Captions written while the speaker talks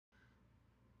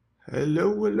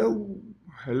Hello, hello,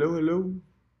 hello, hello.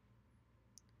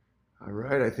 All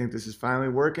right, I think this is finally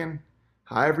working.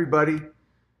 Hi, everybody.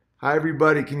 Hi,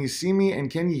 everybody. Can you see me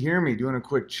and can you hear me? Doing a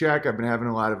quick check. I've been having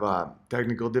a lot of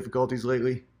technical difficulties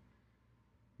lately.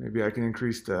 Maybe I can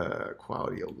increase the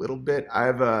quality a little bit. I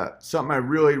have something I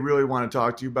really, really want to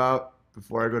talk to you about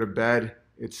before I go to bed.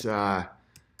 It's kind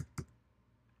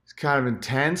of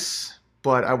intense,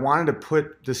 but I wanted to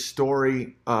put the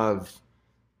story of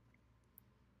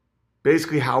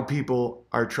basically how people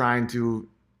are trying to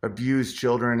abuse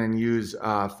children and use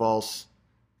false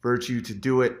virtue to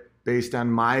do it based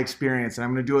on my experience. And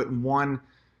I'm going to do it in one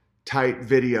tight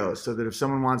video so that if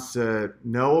someone wants to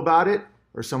know about it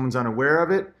or someone's unaware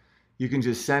of it, you can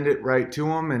just send it right to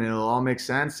them and it'll all make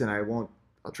sense. And I'll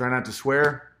try not to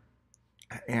swear.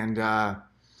 And all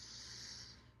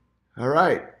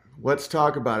right, let's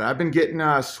talk about it. I've been getting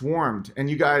swarmed, and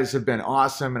you guys have been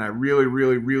awesome, and I really,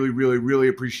 really, really, really, really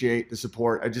appreciate the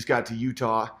support. I just got to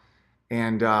Utah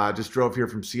and just drove here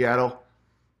from Seattle,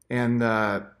 and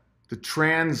the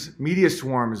trans media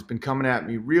swarm has been coming at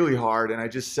me really hard, and I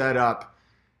just set up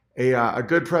a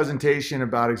good presentation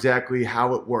about exactly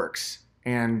how it works.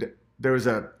 And there was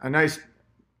a nice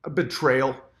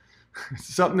betrayal,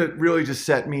 something that really just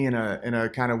set me in a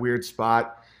kind of weird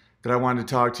spot that I wanted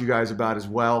to talk to you guys about as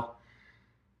well.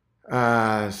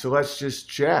 So let's just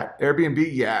chat. Airbnb,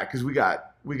 yeah, because we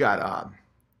got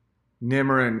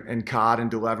Nimmer and Cod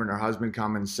and Delever and her husband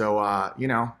coming. So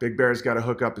Big Bear's got to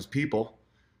hook up his people.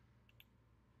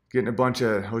 Getting a bunch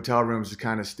of hotel rooms is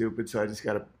kind of stupid, so I just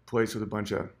got a place with a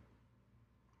bunch of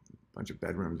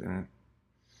bedrooms in it.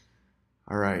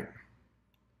 All right.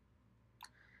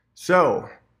 So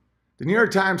the New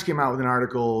York Times came out with an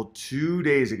article 2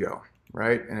 days ago,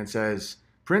 right? And it says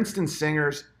Princeton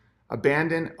singers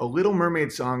abandon a Little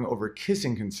Mermaid song over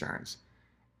kissing concerns.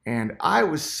 And I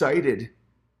was cited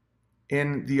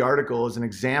in the article as an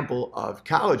example of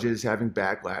colleges having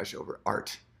backlash over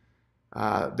art.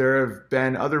 There have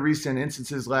been other recent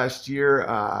instances last year.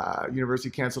 University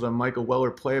canceled a Michael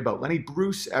Weller play about Lenny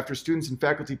Bruce after students and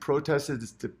faculty protested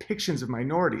his depictions of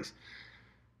minorities.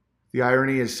 The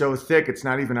irony is so thick, it's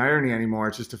not even irony anymore.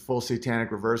 It's just a full satanic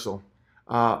reversal.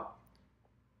 The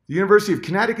University of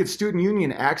Connecticut Student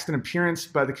Union axed an appearance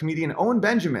by the comedian Owen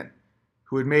Benjamin,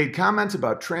 who had made comments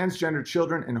about transgender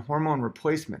children and hormone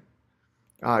replacement.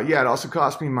 It also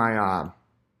cost me my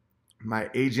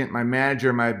agent, my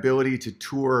manager, my ability to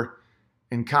tour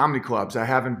in comedy clubs. I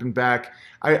haven't been back.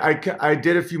 I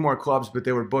did a few more clubs, but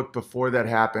they were booked before that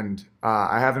happened.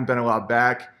 I haven't been allowed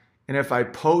back. And if I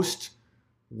post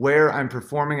where I'm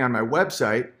performing on my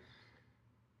website,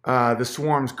 the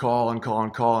swarms call and call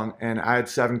and call. And I had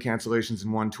 7 cancellations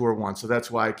in one tour once. So that's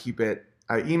why I keep it.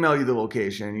 I email you the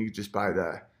location and you just buy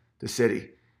the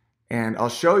city. And I'll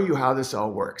show you how this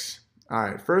all works. All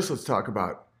right, first let's talk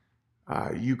about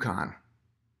UConn.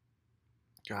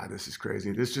 God, this is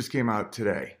crazy. This just came out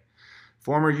today.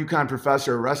 Former UConn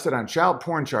professor arrested on child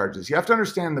porn charges. You have to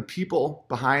understand the people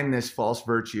behind this false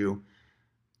virtue,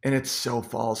 and it's so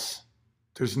false.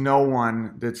 There's no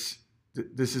one this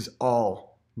is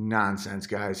all nonsense,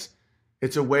 guys.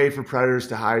 It's a way for predators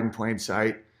to hide in plain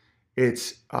sight.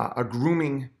 It's a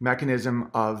grooming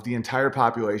mechanism of the entire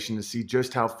population to see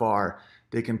just how far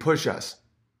they can push us.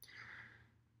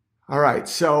 All right,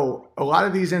 so a lot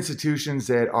of these institutions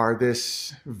that are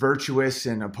this virtuous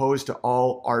and opposed to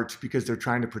all art because they're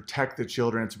trying to protect the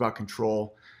children, it's about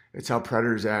control. It's how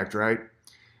predators act, right?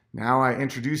 Now I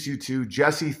introduce you to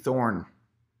Jesse Thorn.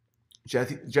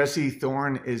 Jesse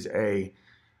Thorn is a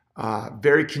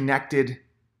very connected,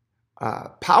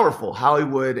 powerful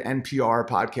Hollywood NPR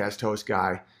podcast host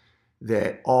guy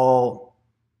that a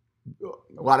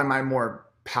lot of my more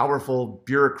powerful,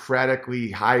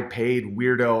 bureaucratically high-paid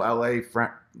weirdo LA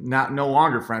friend, no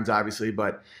longer friends, obviously,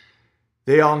 but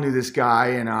they all knew this guy,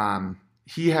 and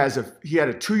he had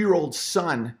a 2-year-old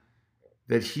son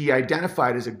that he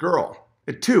identified as a girl.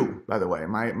 At 2, by the way.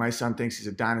 My son thinks he's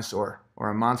a dinosaur or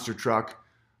a monster truck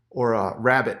or a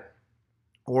rabbit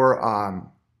or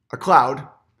a cloud.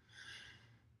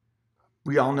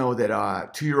 We all know that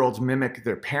 2-year-olds mimic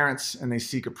their parents and they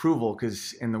seek approval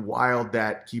because in the wild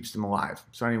that keeps them alive.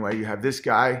 So anyway, you have this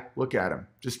guy. Look at him.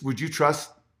 Just would you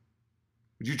trust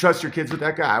your kids with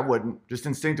that guy? I wouldn't. Just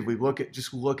instinctively look at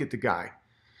the guy.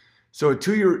 So at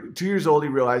 2 years old, he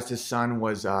realized his son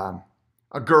was a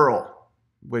girl,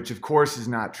 which of course is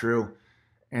not true.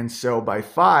 And so by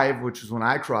 5, which was when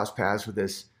I crossed paths with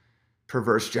this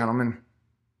perverse gentleman,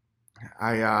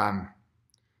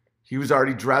 he was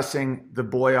already dressing the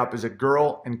boy up as a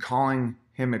girl and calling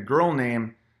him a girl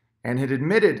name and had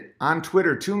admitted on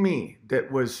Twitter to me that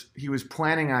he was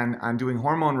planning on doing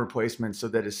hormone replacements so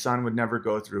that his son would never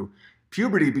go through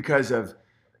puberty because of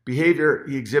behavior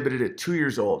he exhibited at 2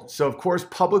 years old. So of course,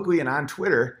 publicly and on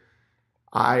Twitter,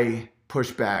 I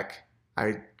push back.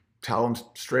 I tell him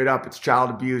straight up, it's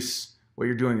child abuse. What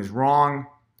you're doing is wrong.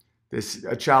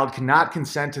 A child cannot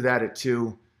consent to that at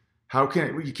 2.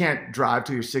 You can't drive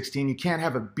till you're 16. You can't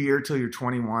have a beer till you're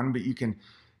 21, but you can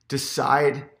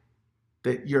decide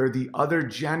that you're the other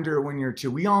gender when you're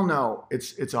 2. We all know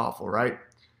it's awful, right?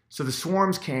 So the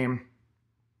swarms came.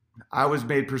 I was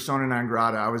made persona non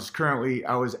grata. I was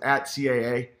at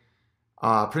CAA,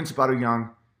 Principado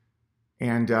Young,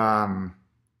 and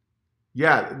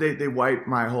they wiped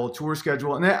my whole tour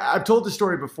schedule. And I've told the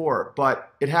story before,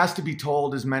 but it has to be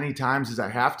told as many times as I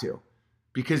have to,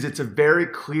 because it's a very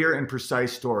clear and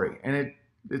precise story, and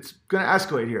it's going to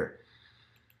escalate here.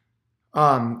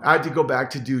 I had to go back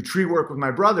to do tree work with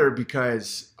my brother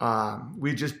because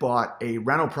we just bought a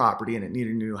rental property and it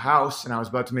needed a new house, and I was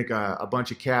about to make a bunch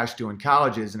of cash doing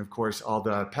colleges, and of course all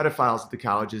the pedophiles at the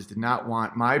colleges did not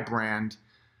want my brand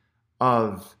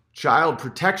of child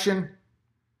protection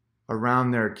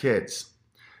around their kids.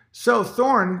 So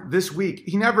Thorn this week,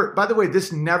 by the way,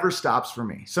 this never stops for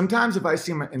me. Sometimes if I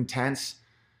seem intense,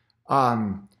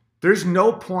 there's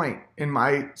no point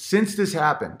since this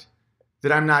happened,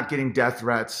 that I'm not getting death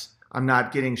threats, I'm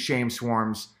not getting shame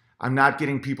swarms, I'm not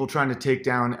getting people trying to take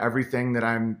down everything that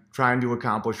I'm trying to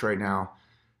accomplish right now.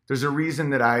 There's a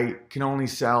reason that I can only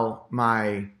sell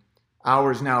my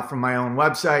hours now from my own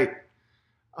website.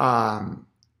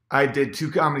 I did 2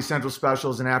 Comedy Central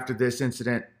specials, and after this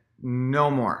incident,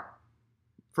 no more.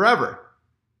 Forever.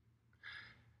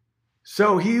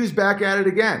 So he was back at it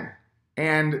again.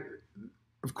 And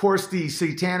of course, the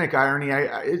satanic irony,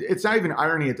 it's not even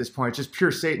irony at this point, it's just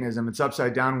pure Satanism. It's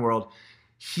upside down world.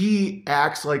 He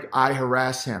acts like I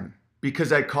harass him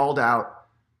because I called out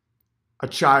a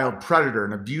child predator,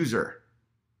 an abuser.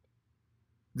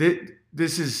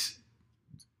 This is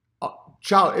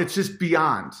it's just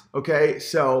beyond, okay?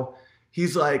 So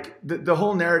he's like, the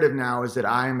whole narrative now is that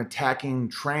I'm attacking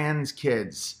trans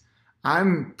kids.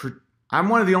 I'm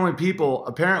one of the only people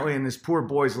apparently in this poor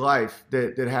boy's life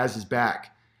that has his back.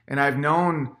 And I've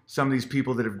known some of these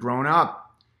people that have grown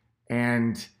up,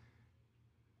 and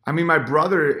I mean, my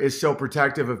brother is so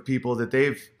protective of people that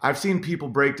I've seen people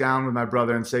break down with my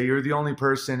brother and say, you're the only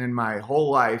person in my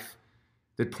whole life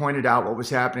that pointed out what was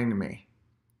happening to me.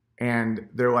 And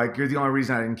they're like, you're the only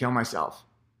reason I didn't kill myself.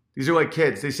 These are like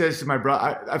kids. They say this to my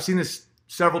brother. I've seen this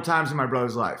several times in my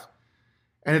brother's life.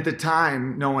 And at the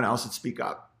time, no one else would speak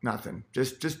up. Nothing.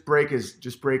 Just break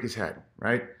his head,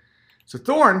 right? So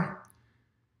Thorn,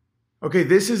 okay,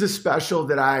 this is a special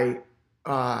that I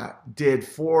did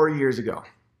 4 years ago.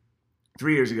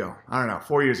 3 years ago. I don't know,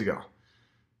 4 years ago.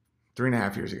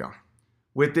 3.5 years ago.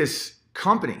 With this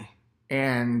company.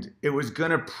 And it was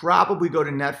going to probably go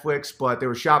to Netflix, but they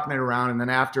were shopping it around. And then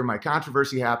after my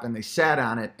controversy happened, they sat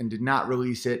on it and did not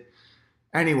release it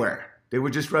anywhere. They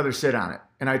would just rather sit on it.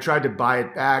 And I tried to buy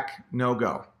it back. No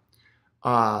go.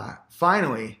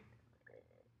 Finally,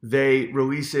 they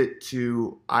release it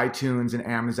to iTunes and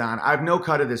Amazon. I have no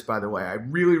cut of this, by the way. I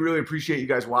really, really appreciate you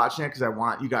guys watching it because I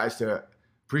want you guys to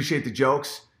appreciate the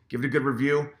jokes, give it a good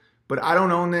review. But I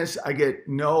don't own this. I get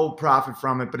no profit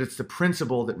from it, but it's the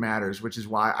principle that matters, which is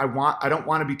why I don't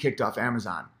want to be kicked off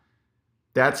Amazon.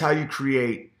 That's how you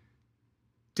create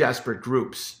desperate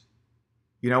groups.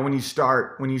 You know, when you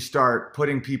start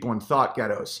putting people in thought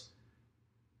ghettos.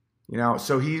 You know,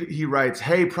 so he writes,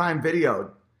 "Hey, Prime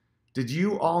Video, did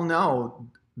you all know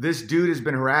this dude has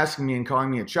been harassing me and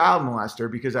calling me a child molester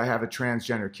because I have a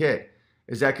transgender kid?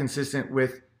 Is that consistent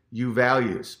with you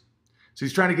values?" So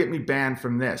he's trying to get me banned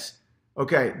from this.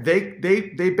 Okay,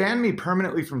 they banned me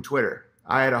permanently from Twitter.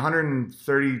 I had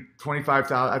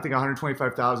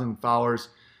 125,000 followers.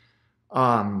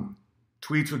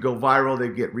 Tweets would go viral.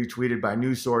 They'd get retweeted by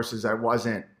news sources. I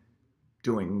wasn't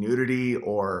doing nudity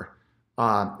or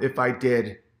if I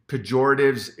did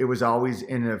pejoratives, it was always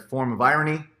in a form of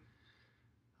irony.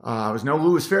 I was no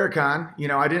Louis Farrakhan. You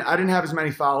know, I didn't have as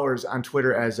many followers on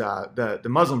Twitter as the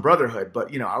Muslim Brotherhood,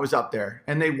 but you know, I was up there,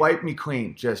 and they wiped me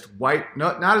clean. Just wiped,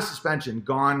 not a suspension,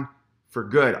 gone for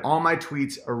good. All my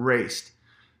tweets erased.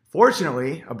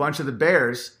 Fortunately, a bunch of the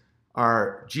bears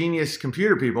are genius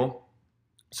computer people,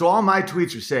 so all my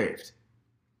tweets are saved,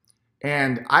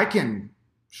 and I can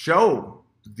show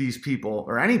these people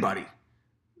or anybody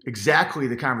exactly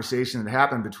the conversation that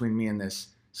happened between me and this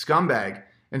scumbag.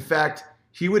 In fact,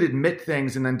 he would admit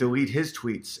things and then delete his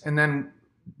tweets and then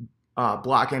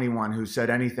block anyone who said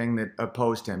anything that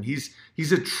opposed him.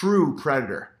 He's a true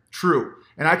predator, true.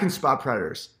 and I can spot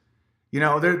predators.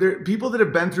 They're people that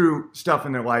have been through stuff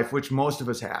in their life, which most of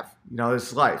us have.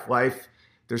 It's life.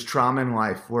 There's trauma in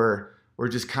life where we're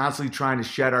just constantly trying to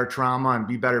shed our trauma and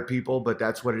be better people, but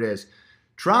that's what it is.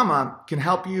 Trauma can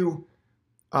help you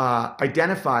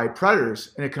identify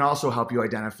predators, and it can also help you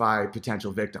identify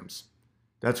potential victims.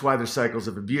 That's why there's cycles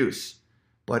of abuse.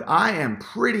 But I am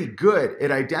pretty good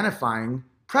at identifying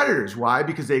predators. Why?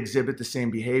 Because they exhibit the same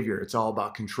behavior. It's all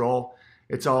about control.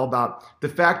 It's all about the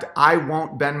fact I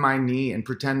won't bend my knee and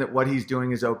pretend that what he's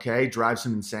doing is okay drives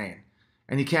him insane.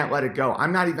 And he can't let it go.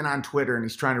 I'm not even on Twitter, and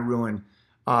he's trying to ruin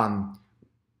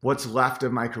what's left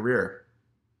of my career.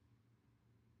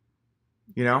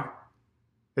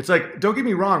 It's like, don't get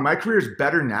me wrong, my career is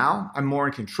better now. I'm more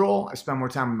in control. I spend more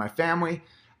time with my family.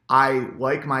 I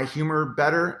like my humor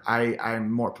better. I'm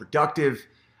more productive.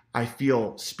 I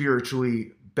feel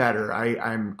spiritually better.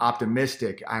 I'm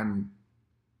optimistic. I'm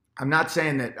not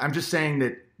saying that. I'm just saying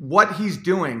that what he's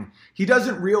doing, he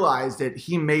doesn't realize that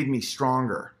he made me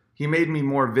stronger. He made me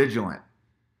more vigilant.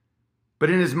 But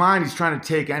in his mind, he's trying to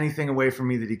take anything away from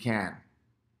me that he can.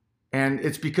 And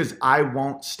it's because I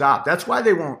won't stop. That's why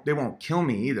they won't kill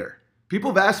me either. People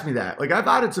have asked me that. Like, I've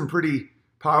outed some pretty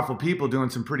powerful people doing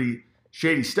some pretty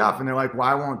shady stuff, and they're like,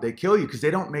 why won't they kill you? Because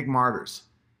they don't make martyrs.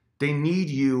 They need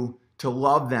you to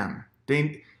love them.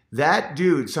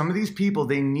 Some of these people,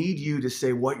 they need you to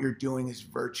say what you're doing is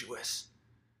virtuous.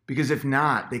 Because if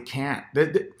not, they can't.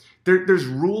 There's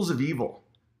rules of evil.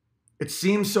 It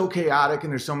seems so chaotic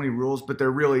and there's so many rules, but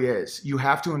there really is. You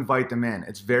have to invite them in.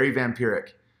 It's very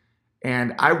vampiric.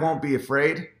 And I won't be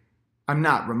afraid. I'm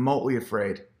not remotely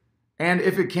afraid. And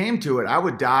if it came to it, I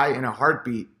would die in a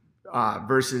heartbeat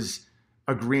versus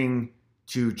agreeing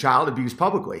to child abuse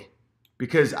publicly,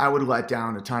 because I would let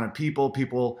down a ton of people.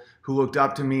 People who looked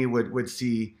up to me would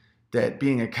see that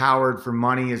being a coward for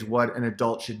money is what an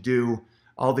adult should do.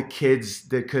 All the kids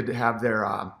that could have their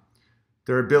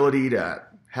ability to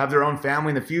have their own family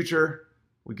in the future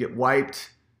would get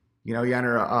wiped. You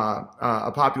enter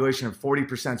a population of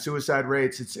 40% suicide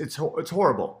rates. It's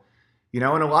horrible. And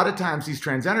a lot of times these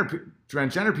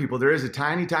transgender people, there is a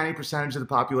tiny, tiny percentage of the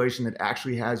population that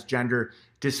actually has gender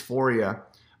dysphoria.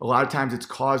 A lot of times it's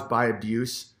caused by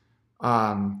abuse.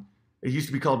 It used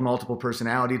to be called multiple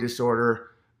personality disorder,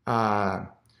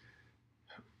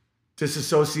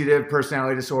 dissociative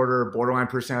personality disorder, borderline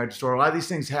personality disorder. A lot of these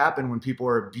things happen when people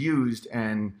are abused,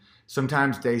 and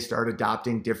sometimes they start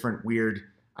adopting different weird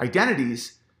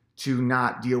identities to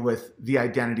not deal with the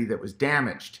identity that was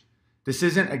damaged. This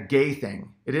isn't a gay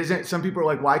thing. It isn't. Some people are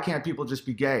like, why can't people just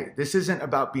be gay? This isn't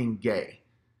about being gay.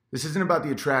 This isn't about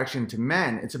the attraction to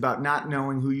men. It's about not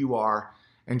knowing who you are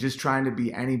and just trying to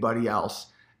be anybody else.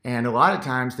 And a lot of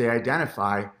times they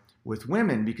identify with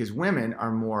women because women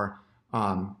are more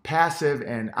passive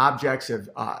and objects of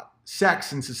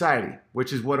sex in society,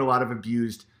 which is what a lot of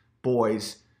abused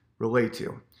boys relate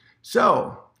to.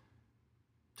 So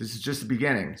this is just the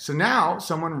beginning. So now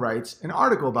someone writes an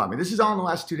article about me. This is all in the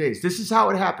last 2 days. This is how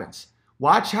it happens.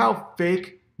 Watch how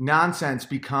fake nonsense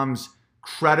becomes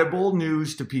credible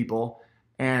news to people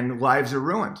and lives are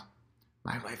ruined.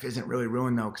 My life isn't really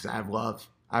ruined though, because I have love.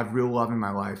 I have real love in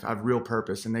my life. I have real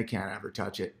purpose, and they can't ever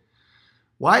touch it.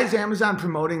 Why is Amazon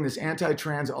promoting this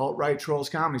anti-trans alt-right trolls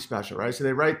comedy special, right? So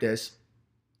they write this.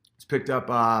 It's picked up.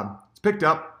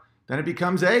 Then it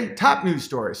becomes a top news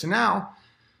story. So now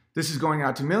this is going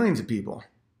out to millions of people.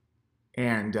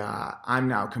 And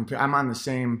I'm on the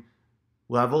same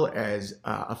level as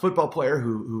a football player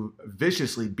who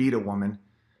viciously beat a woman,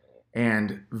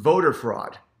 and voter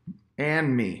fraud,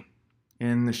 and me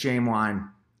in the shame line.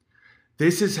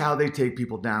 This is how they take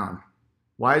people down.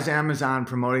 Why is Amazon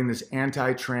promoting this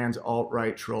anti-trans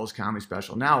alt-right trolls comedy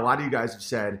special? Now, a lot of you guys have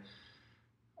said,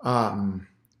 well,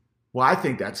 I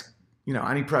think that's,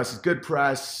 any press is good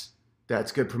press.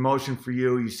 That's good promotion for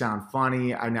you. You sound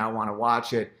funny. I now want to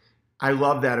watch it. I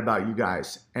love that about you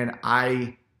guys. And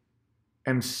I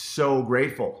am so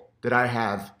grateful that I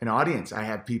have an audience. I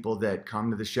have people that come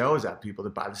to the shows. I have people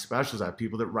that buy the specials. I have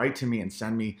people that write to me and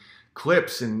send me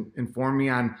clips and inform me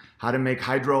on how to make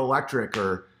hydroelectric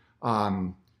or,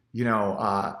 how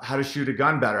to shoot a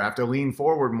gun better. I have to lean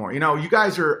forward more. You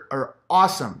guys are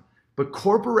awesome. But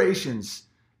corporations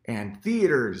and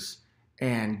theaters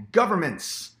and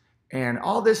governments and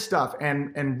all this stuff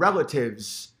and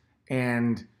relatives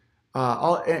and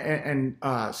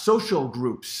social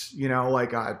groups,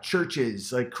 like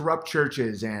churches, like corrupt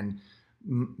churches and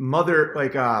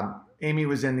Amy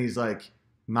was in these like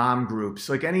mom groups,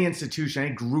 like any institution,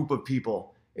 any group of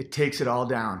people, it takes it all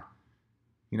down.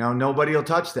 Nobody will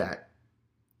touch that.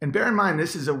 And bear in mind,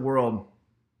 this is a world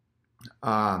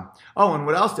Oh, and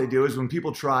what else they do is when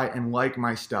people try and like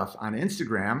my stuff on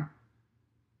Instagram,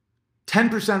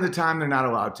 10% of the time they're not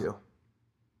allowed to.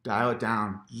 Dial it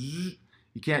down. You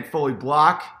can't fully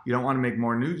block. You don't want to make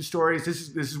more news stories. This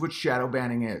is what shadow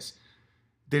banning is.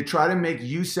 They try to make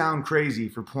you sound crazy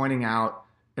for pointing out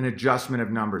an adjustment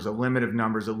of numbers, a limit of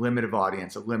numbers, a limit of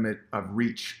audience, a limit of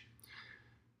reach.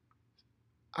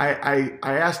 I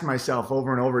asked myself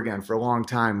over and over again for a long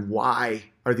time, why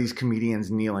are these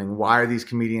comedians kneeling? Why are these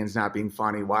comedians not being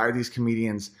funny? Why are these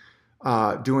comedians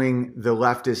doing the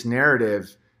leftist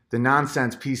narrative, the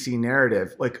nonsense PC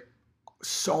narrative? Like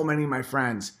so many of my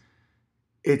friends,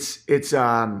 it's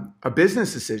a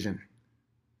business decision.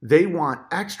 They want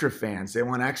extra fans. They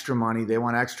want extra money. They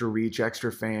want extra reach,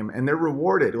 extra fame, and they're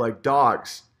rewarded like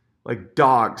dogs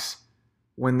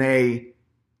when they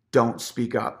don't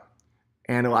speak up.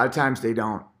 And a lot of times they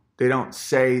don't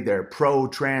say they're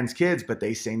pro-trans kids, but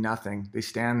they say nothing. They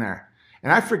stand there.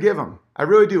 And I forgive them. I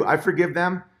really do. I forgive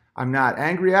them. I'm not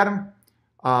angry at them.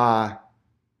 I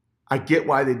get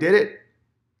why they did it.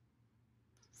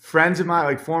 Friends of mine,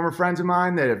 like former friends of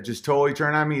mine that have just totally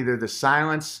turned on me, either the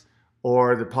silence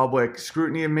or the public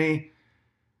scrutiny of me,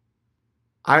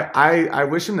 I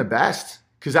wish them the best,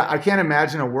 because I can't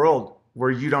imagine a world where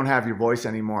you don't have your voice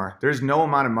anymore. There's no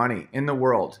amount of money in the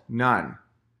world, none,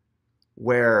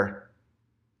 where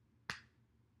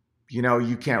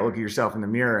you can't look at yourself in the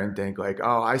mirror and think like,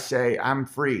 oh, I say I'm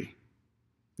free.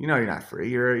 You're not free.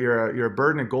 You're a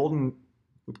bird in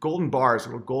with golden bars,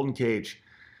 with a golden cage.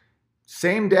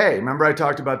 Same day, remember I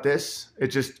talked about this? It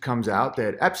just comes out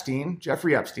that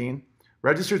Jeffrey Epstein,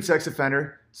 registered sex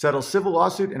offender, settles civil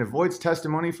lawsuit and avoids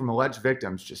testimony from alleged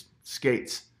victims. Just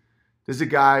skates. This is a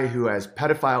guy who has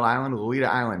Pedophile Island, Lolita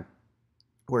Island,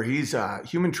 where he's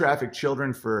human trafficked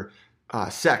children for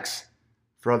sex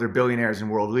for other billionaires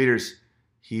and world leaders.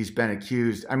 He's been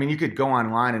accused. I mean, you could go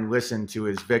online and listen to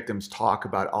his victims talk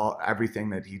about everything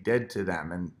that he did to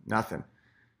them, and nothing.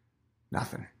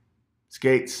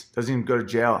 Skates, doesn't even go to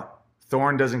jail.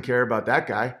 Thorne doesn't care about that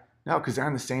guy. No, because they're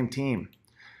on the same team.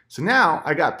 So now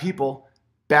I got people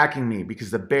backing me because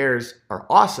the Bears are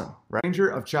awesome, right? Danger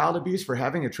of child abuse for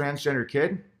having a transgender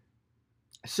kid.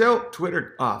 So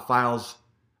Twitter files.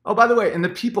 Oh, by the way, and the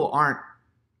people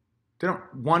they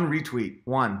don't, one retweet,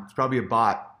 it's probably a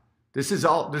bot.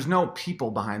 There's no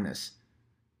people behind this.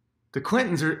 The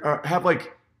Clintons have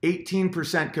like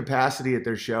 18% capacity at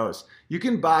their shows. You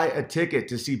can buy a ticket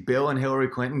to see Bill and Hillary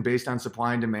Clinton based on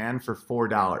supply and demand for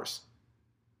 $4.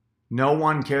 No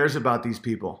one cares about these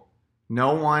people.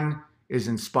 No one is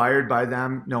inspired by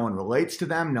them. No one relates to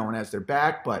them. No one has their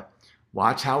back, but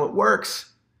watch how it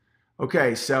works.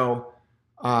 Okay, so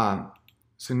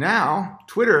now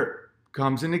Twitter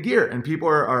comes into gear, and people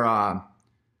are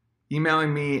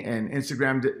emailing me and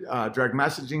Instagram direct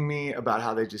messaging me about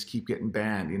how they just keep getting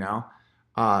banned,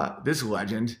 This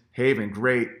legend, Haven,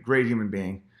 great human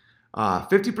being.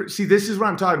 50%. See, this is what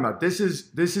I'm talking about. This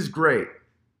is great.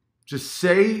 Just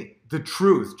say the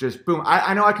truth. Just boom.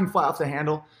 I know I can fly off the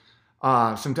handle.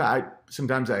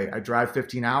 Sometimes I drive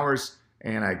 15 hours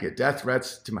and I get death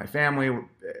threats to my family.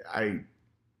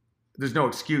 There's no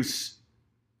excuse.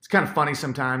 It's kind of funny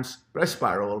sometimes, but I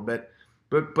spiral a little bit.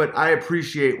 But I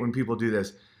appreciate when people do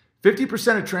this.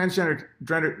 50% of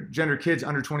transgender kids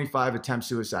under 25 attempt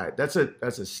suicide. That's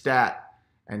a stat.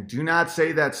 And do not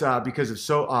say that's because of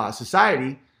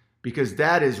society, because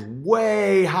that is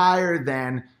way higher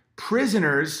than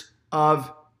prisoners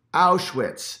of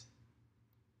Auschwitz,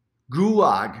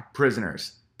 Gulag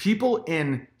prisoners. People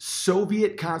in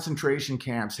Soviet concentration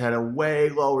camps had a way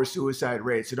lower suicide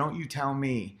rate. So don't you tell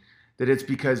me that it's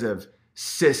because of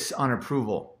cis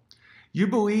unapproval. You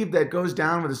believe that goes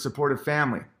down with a supportive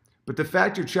family. But the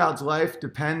fact your child's life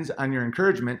depends on your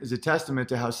encouragement is a testament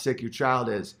to how sick your child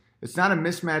is. It's not a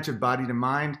mismatch of body to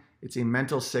mind. It's a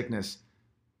mental sickness.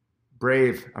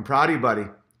 Brave. I'm proud of you, buddy.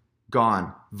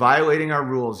 Gone. Violating our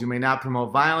rules. You may not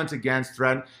promote violence against,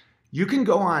 threat. You can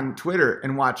go on Twitter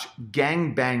and watch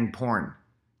gangbang porn.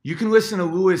 You can listen to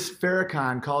Louis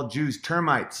Farrakhan call Jews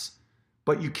termites,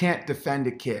 but you can't defend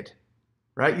a kid,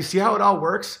 right? You see how it all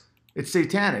works? It's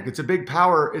satanic. It's a big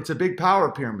power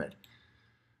pyramid.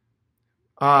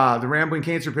 The Rambling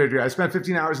Cancer Patriot. I spent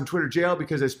 15 hours in Twitter jail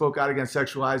because I spoke out against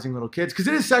sexualizing little kids. Because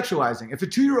it is sexualizing. If a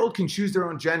 2-year-old can choose their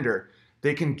own gender,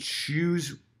 they can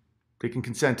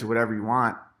consent to whatever you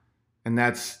want. And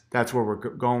that's where we're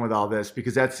going with all this,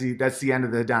 because that's the end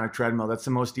of the hedonic treadmill. That's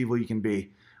the most evil you can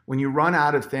be. When you run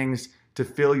out of things to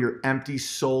fill your empty,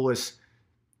 soulless,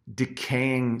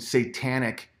 decaying,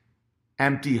 satanic,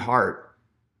 empty heart,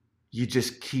 you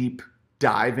just keep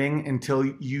diving until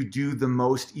you do the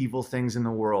most evil things in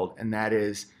the world, and that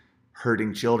is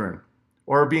hurting children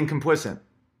or being complicit.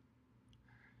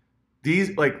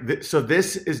 So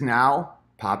this is now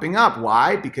popping up.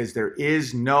 Why? Because there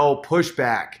is no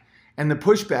pushback, and the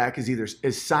pushback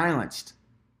is silenced,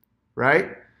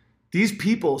 right? These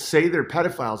people say they're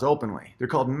pedophiles openly. They're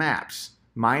called MAPs,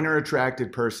 minor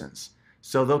attracted persons.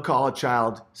 So they'll call a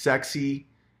child sexy,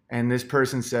 and this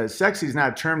person says, sexy is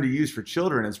not a term to use for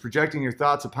children. It's projecting your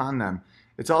thoughts upon them.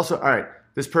 It's also, all right,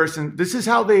 this is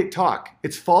how they talk.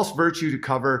 It's false virtue to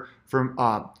cover from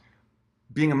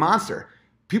being a monster.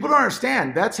 People don't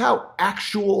understand. That's how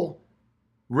actual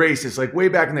racists, like way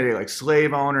back in the day, like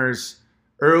slave owners,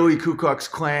 early Ku Klux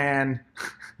Klan,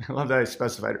 I love that I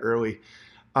specified early,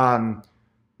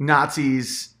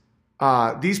 Nazis,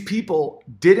 these people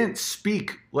didn't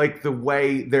speak like the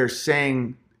way they're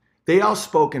saying. They all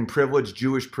spoke in privilege,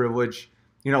 Jewish privilege.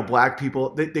 Black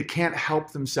people, they can't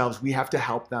help themselves. We have to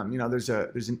help them. There's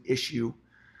an issue,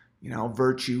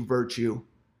 virtue.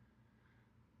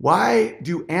 Why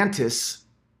do antis,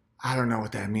 I don't know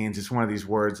what that means. It's one of these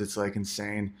words that's like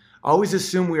insane. Always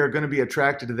assume we are going to be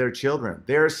attracted to their children.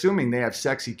 They're assuming they have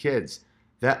sexy kids.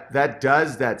 That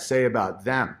does that say about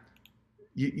them?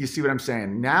 You see what I'm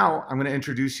saying? Now I'm going to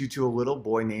introduce you to a little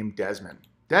boy named Desmond.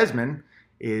 Desmond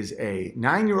is a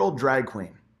 9-year-old drag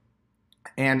queen.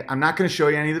 And I'm not going to show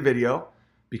you any of the video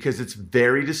because it's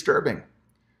very disturbing.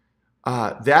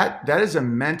 That is a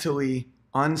mentally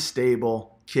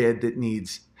unstable kid that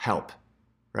needs help,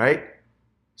 right?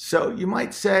 So you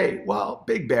might say, well,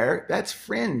 Big Bear, that's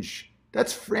fringe.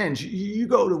 That's fringe. You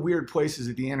go to weird places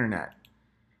at the internet.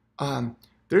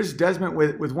 There's Desmond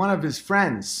with one of his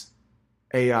friends,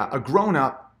 a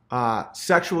grown-up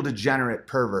sexual degenerate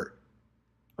pervert.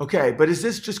 Okay, but is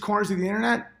this just corners of the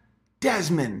internet?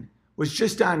 Desmond was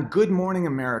just on Good Morning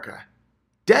America.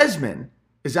 Desmond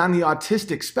is on the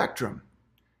autistic spectrum.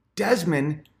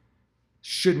 Desmond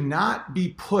should not be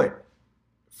put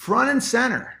front and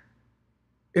center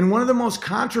in one of the most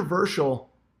controversial,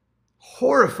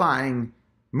 horrifying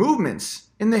movements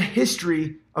in the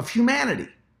history of humanity.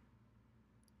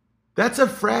 That's a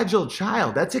fragile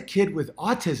child. That's a kid with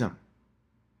autism.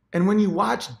 And when you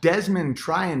watch Desmond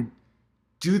try and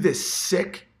do this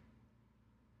sick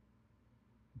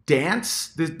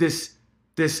dance,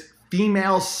 this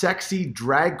female sexy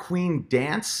drag queen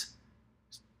dance,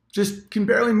 just can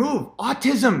barely move.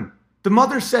 Autism. The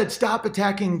mother said, stop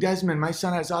attacking Desmond. My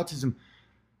son has autism.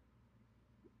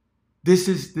 This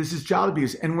is child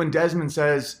abuse. And when Desmond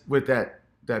says with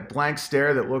that blank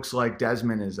stare that looks like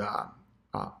Desmond is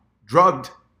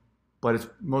drugged, but it's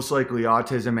most likely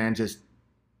autism and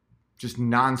just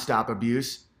nonstop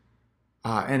abuse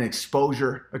and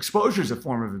exposure. Exposure is a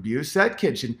form of abuse. That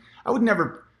kid should. I would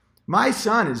never. My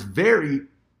son is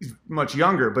he's much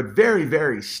younger, but very,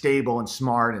 very stable and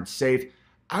smart and safe.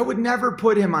 I would never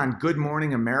put him on Good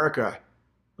Morning America.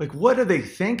 Like, what are they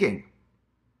thinking?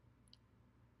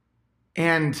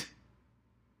 And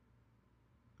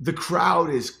the crowd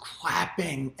is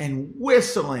clapping and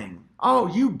whistling. Oh,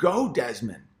 you go,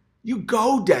 Desmond. You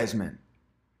go, Desmond.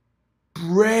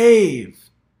 Brave.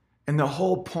 And the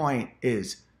whole point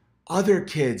is other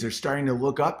kids are starting to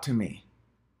look up to me.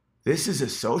 This is a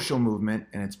social movement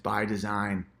and it's by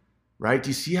design, right? Do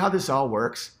you see how this all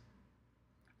works?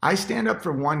 I stand up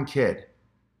for one kid.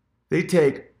 They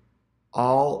take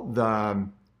all the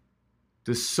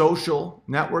social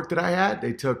network that I had.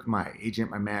 They took my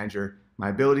agent, my manager, my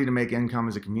ability to make income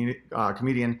as a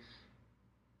comedian.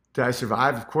 Did I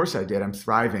survive? Of course I did. I'm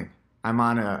thriving. I'm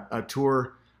on a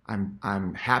tour.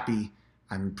 I'm happy.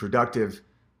 I'm productive.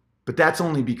 But that's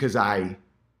only because I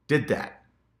did that.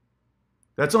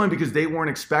 That's only because they weren't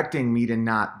expecting me to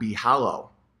not be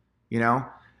hollow.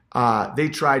 They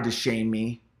tried to shame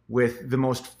me with the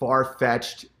most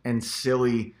far-fetched and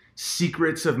silly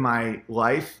secrets of my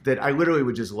life that I literally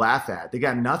would just laugh at. They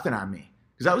got nothing on me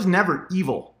because I was never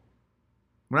evil.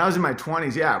 When I was in my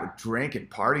 20s, yeah, I would drink and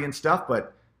party and stuff,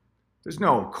 but there's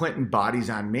no Clinton bodies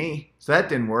on me. So that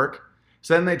didn't work.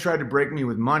 So then they tried to break me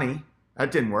with money.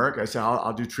 That didn't work. I said,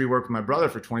 I'll do tree work with my brother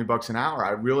for $20 an hour.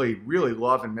 I really, really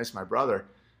love and miss my brother.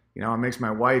 It makes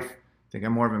my wife think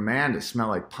I'm more of a man to smell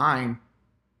like pine.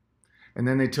 And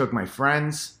then they took my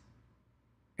friends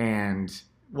and,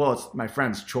 well, it's my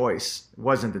friend's choice. It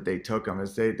wasn't that they took them.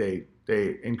 It's they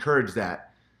encouraged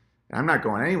that. And I'm not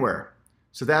going anywhere.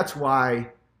 So that's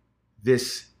why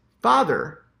this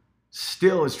father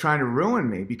still is trying to ruin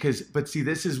me but see,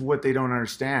 this is what they don't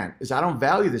understand is I don't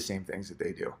value the same things that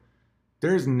they do.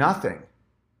 There's nothing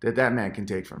that man can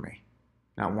take from me.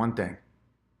 Not one thing.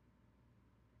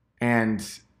 And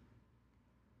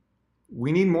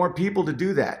we need more people to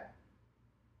do that.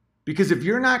 Because if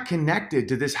you're not connected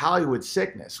to this Hollywood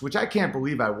sickness, which I can't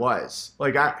believe I was,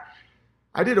 like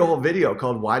I did a whole video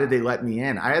called Why Did They Let Me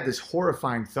In? I had this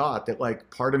horrifying thought that like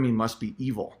part of me must be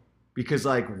evil because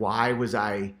like why was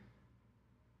I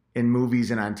in movies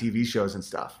and on TV shows and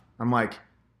stuff? I'm like,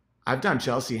 I've done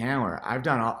Chelsea Handler, I've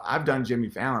done Jimmy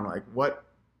Fallon, like what?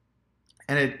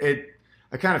 And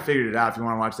I kind of figured it out if you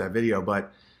want to watch that video,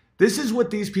 but this is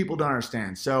what these people don't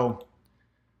understand. So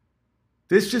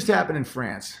this just happened in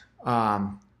France.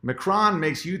 Macron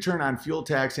makes U-turn on fuel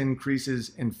tax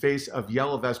increases in face of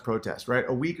yellow vest protests, right?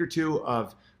 A week or two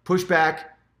of pushback,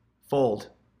 fold.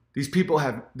 These people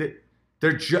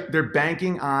they're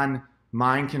banking on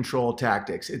mind control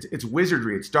tactics. It's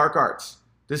wizardry, it's dark arts.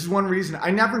 This is one reason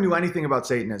I never knew anything about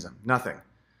Satanism, nothing.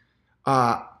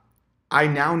 I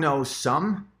now know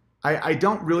some. I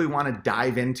don't really want to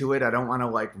dive into it. I don't want to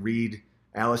like read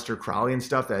Aleister Crowley and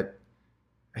stuff that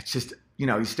it's just, you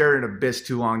know, you stare at an abyss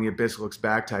too long, the abyss looks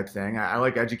back type thing. I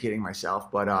like educating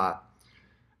myself, but I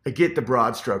get the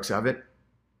broad strokes of it.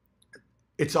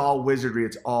 It's all wizardry.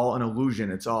 It's all an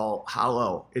illusion. It's all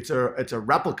hollow. It's a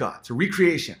replica. It's a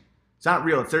recreation. It's not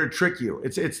real. It's there to trick you.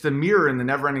 It's the mirror in the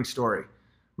never-ending story.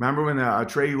 Remember when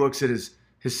Atreyu looks at his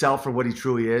self for what he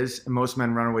truly is, and most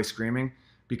men run away screaming?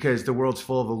 Because the world's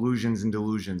full of illusions and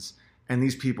delusions, and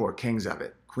these people are kings of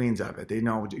it, queens of it. They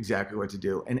know exactly what to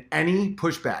do. And any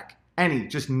pushback,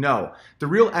 just no. The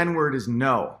real N-word is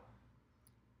no.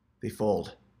 They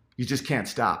fold. You just can't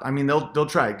stop. I mean, they'll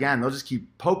try again. They'll just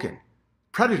keep poking.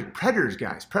 Predators,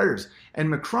 guys, predators. And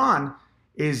Macron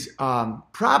is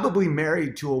probably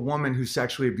married to a woman who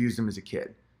sexually abused him as a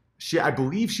kid. I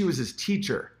believe she was his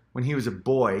teacher when he was a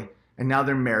boy, and now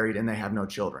they're married and they have no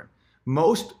children.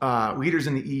 Most leaders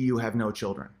in the EU have no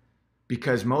children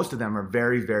because most of them are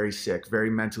very, very sick, very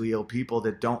mentally ill people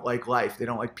that don't like life. They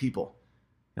don't like people.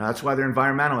 Now, that's why they're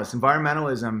environmentalists.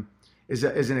 Environmentalism is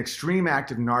an extreme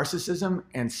act of narcissism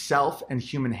and self and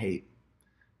human hate.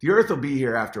 The earth will be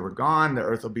here after we're gone. The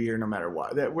earth will be here no matter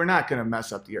what. We're not going to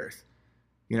mess up the earth.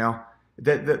 You know,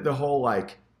 the whole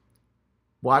like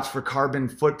watch for carbon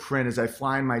footprint as I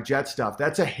fly in my jet stuff.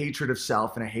 That's a hatred of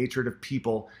self and a hatred of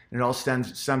people. And it all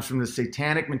stems from the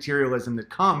satanic materialism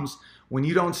that comes when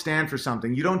you don't stand for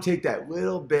something. You don't take that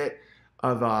little bit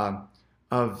of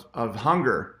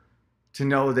hunger to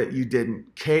know that you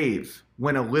didn't cave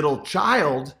when a little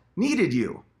child needed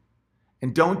you.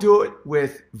 And don't do it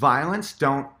with violence.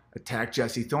 Don't attack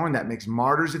Jesse Thorne. That makes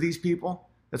martyrs of these people.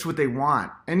 That's what they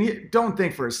want. And you don't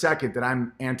think for a second that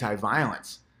I'm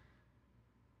anti-violence.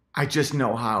 I just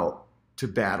know how to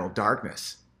battle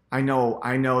darkness. I know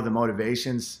the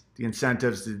motivations, the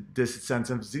incentives, the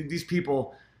disincentives. These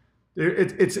people,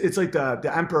 it's like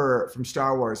the Emperor from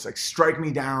Star Wars, like strike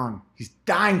me down. He's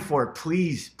dying for it.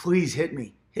 Please, please hit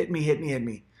me. Hit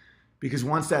me. Because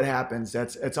once that happens,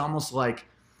 it's almost like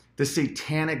the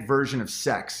satanic version of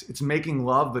sex. It's making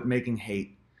love, but making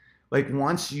hate. Like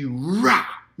once you,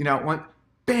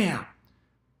 bam,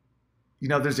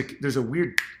 there's a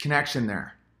weird connection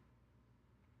there.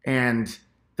 And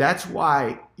that's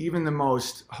why even the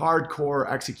most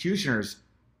hardcore executioners,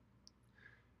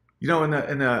 in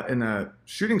the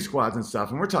shooting squads and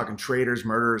stuff, and we're talking traitors,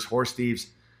 murderers, horse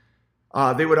thieves,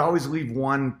 they would always leave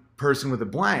one person with a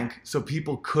blank so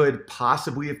people could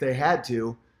possibly, if they had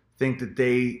to, think that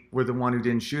they were the one who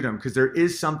didn't shoot him, because there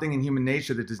is something in human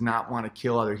nature that does not want to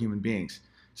kill other human beings.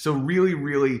 So really,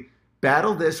 really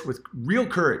battle this with real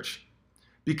courage,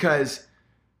 because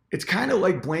it's kind of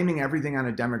like blaming everything on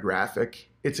a demographic.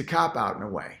 It's a cop-out in a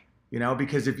way,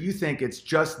 because if you think it's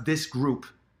just this group,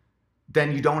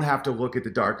 then you don't have to look at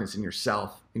the darkness in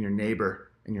yourself, in your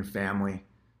neighbor, in your family,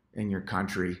 in your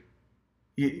country,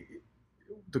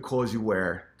 the clothes you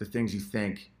wear, the things you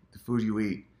think, the food you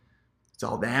eat. It's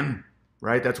all them,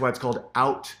 right? That's why it's called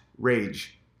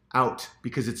outrage,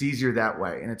 because it's easier that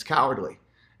way, and it's cowardly.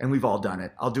 And we've all done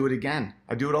it. I'll do it again.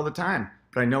 I do it all the time,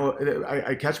 but I know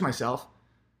I catch myself.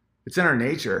 It's in our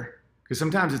nature, because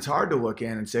sometimes it's hard to look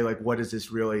in and say, like, what do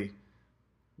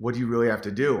you really have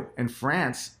to do? And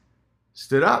France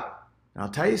stood up. And I'll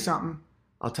tell you something.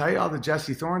 I'll tell you all the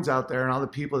Jesse Thorns out there and all the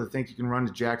people that think you can run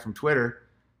to Jack from Twitter.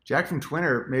 Jack from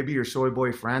Twitter may be your soy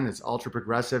boy friend that's ultra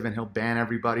progressive and he'll ban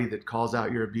everybody that calls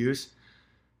out your abuse,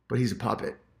 but he's a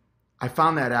puppet. I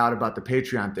found that out about the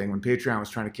Patreon thing when Patreon was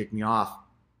trying to kick me off.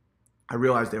 I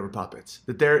realized they were puppets,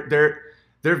 that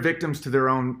they're victims to their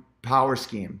own power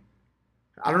scheme.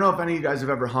 I don't know if any of you guys have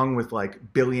ever hung with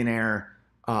like billionaire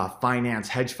finance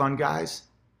hedge fund guys.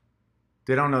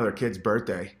 They don't know their kid's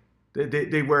birthday.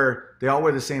 They all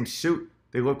wear the same suit.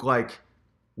 They look like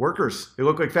workers. They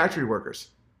look like factory workers.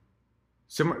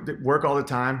 They work all the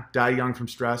time, die young from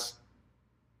stress.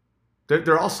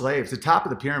 They're all slaves. The top of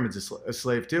the pyramid's a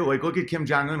slave too. Like, look at Kim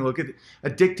Jong-un. Look at a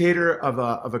dictator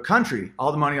of a country.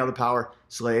 All the money, all the power,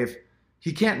 slave.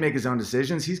 He can't make his own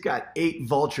decisions. He's got 8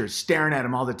 vultures staring at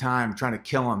him all the time, trying to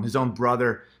kill him. His own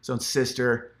brother, his own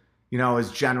sister,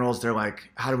 his generals. They're like,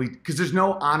 how do we, because there's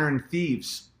no honor in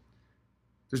thieves.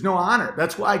 There's no honor.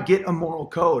 That's why I get a moral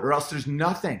code, or else there's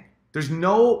nothing.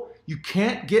 You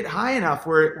can't get high enough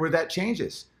where that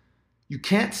changes. You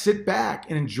can't sit back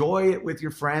and enjoy it with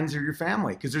your friends or your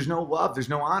family because there's no love, there's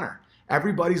no honor.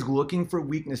 Everybody's looking for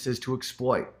weaknesses to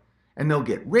exploit. And they'll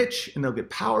get rich and they'll get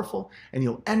powerful and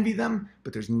you'll envy them,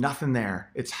 but there's nothing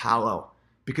there. It's hollow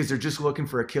because they're just looking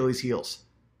for Achilles' heels.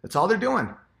 That's all they're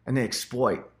doing. And they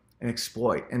exploit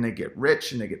and they get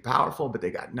rich and they get powerful, but they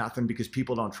got nothing because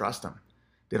people don't trust them.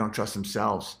 They don't trust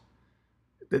themselves.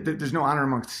 There's no honor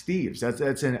amongst thieves.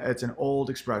 That's an old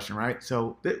expression, right?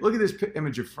 So look at this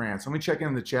image of France. Let me check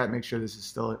in the chat, make sure this is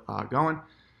still going.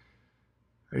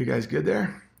 Are you guys good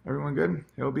there? Everyone good?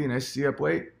 It'll be nice to see you up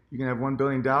late. You can have $1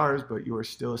 billion, but you are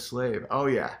still a slave. Oh,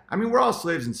 yeah. I mean, we're all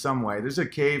slaves in some way. There's a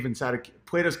cave inside of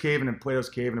Plato's cave and a Plato's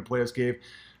cave and a Plato's cave.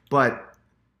 But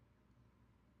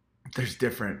there's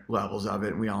different levels of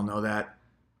it, and we all know that.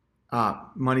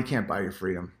 Money can't buy your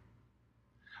freedom.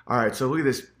 All right, so look at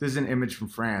this. This is an image from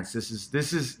France. This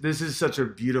is such a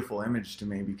beautiful image to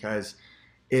me because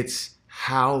it's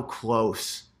how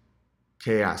close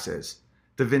chaos is.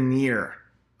 The veneer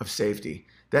of safety.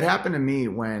 That happened to me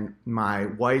when my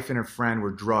wife and her friend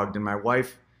were drugged, and my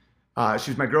wife,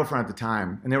 she was my girlfriend at the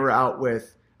time, and they were out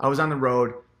with, I was on the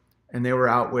road, and they were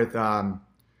out with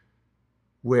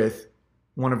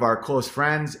one of our close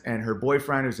friends and her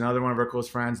boyfriend, who's another one of our close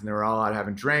friends, and they were all out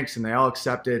having drinks, and they all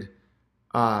accepted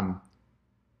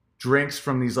drinks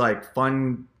from these like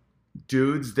fun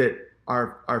dudes that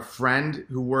our friend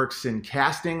who works in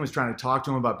casting was trying to talk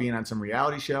to him about being on some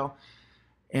reality show.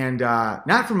 And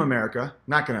not from America, I'm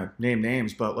not going to name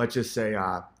names, but let's just say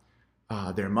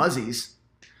they're muzzies.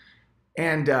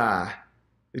 And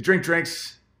they drink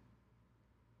drinks.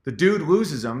 The dude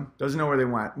loses them, doesn't know where they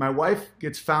went. My wife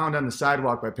gets found on the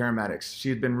sidewalk by paramedics. She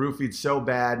had been roofied so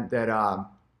bad that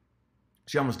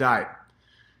she almost died.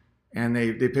 And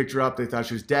they picked her up. They thought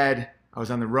she was dead. I was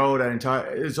on the road. I didn't tell.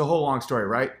 It's a whole long story,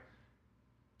 right?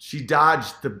 She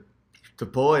dodged the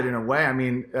bullet in a way. I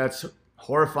mean, that's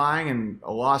horrifying and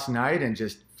a lost night and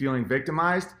just feeling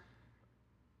victimized.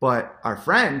 But our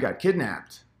friend got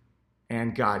kidnapped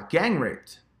and got gang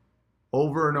raped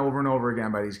over and over and over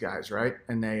again by these guys, right?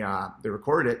 And they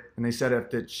recorded it, and they said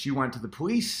if she went to the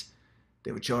police,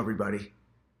 they would show everybody.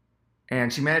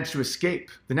 And she managed to escape.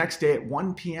 The next day at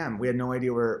 1 p.m., we had no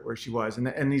idea where she was.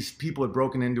 And these people had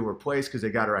broken into her place because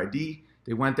they got her ID.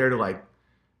 They went there to like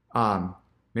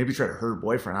maybe try to hurt her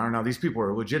boyfriend. I don't know. These people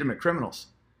were legitimate criminals.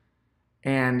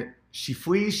 And she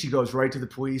flees. She goes right to the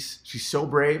police. She's so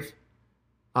brave.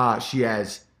 She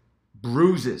has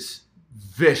bruises,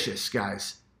 vicious,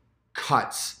 guys,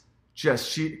 cuts.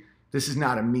 This is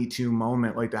not a Me Too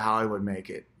moment like the Hollywood make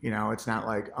it. It's not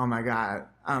like, oh my God.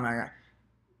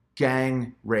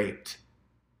 Gang raped.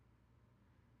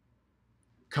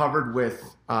 Covered with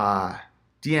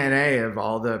DNA of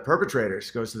all the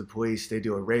perpetrators. Goes to the police. They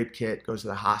do a rape kit. Goes to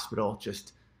the hospital.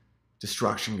 Just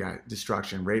destruction,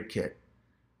 rape kit.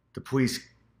 The police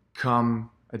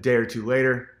come a day or two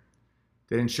later.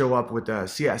 They didn't show up with the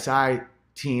CSI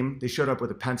team. They showed up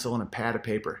with a pencil and a pad of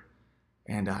paper.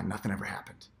 And nothing ever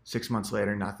happened. 6 months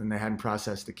later, nothing. They hadn't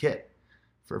processed the kit.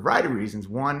 For a variety of reasons.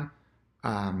 One,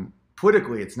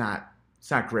 politically, it's not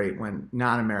great when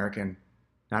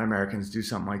non-Americans do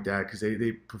something like that because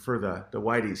they prefer the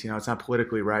whiteys. It's not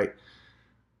politically right.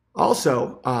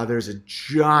 Also, there's a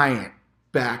giant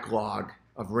backlog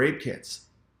of rape kits.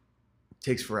 It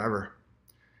takes forever.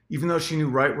 Even though she knew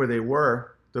right where they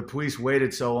were, the police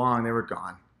waited so long, they were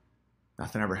gone.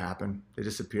 Nothing ever happened. They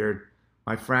disappeared.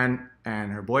 My friend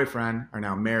and her boyfriend are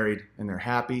now married, and they're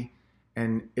happy.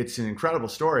 And it's an incredible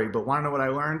story, but want to know what I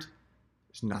learned?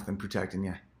 There's nothing protecting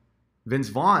you. Vince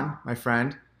Vaughn, my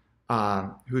friend,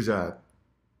 who's a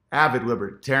avid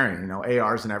libertarian,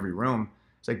 ARs in every room.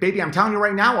 It's like, baby, I'm telling you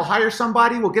right now, we'll hire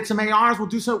somebody, we'll get some ARs, we'll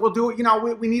do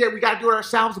it, we need it, we got to do it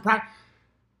ourselves.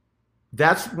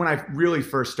 That's when I really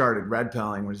first started red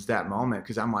pilling, was that moment,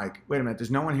 because I'm like, wait a minute, there's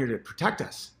no one here to protect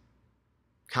us.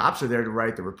 Cops are there to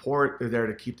write the report, they're there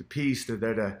to keep the peace, they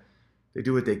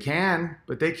do what they can,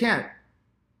 but they can't.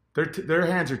 Their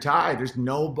hands are tied. There's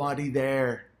nobody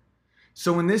there.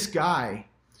 So when this guy,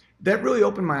 that really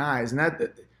opened my eyes. And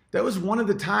that was one of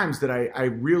the times that I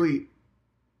really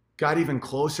got even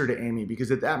closer to Amy,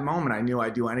 because at that moment I knew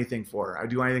I'd do anything for her. I'd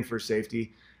do anything for her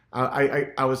safety.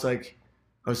 I was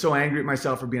so angry at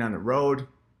myself for being on the road.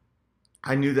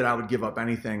 I knew that I would give up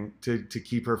anything to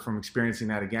keep her from experiencing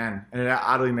that again. And it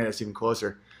oddly made us even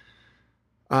closer.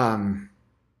 But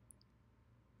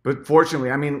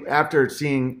fortunately, I mean, after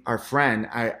seeing our friend,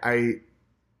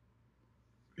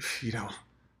 you know,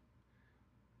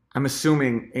 I'm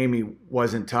assuming Amy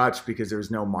wasn't touched because there was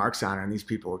no marks on her and these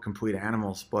people were complete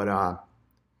animals. But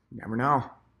you never know.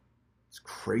 It's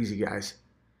crazy, guys.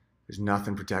 There's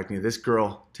nothing protecting you. This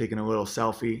girl taking a little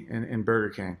selfie in Burger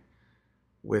King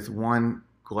with one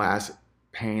glass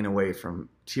pane away from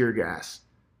tear gas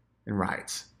and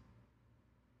riots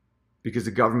because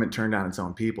the government turned on its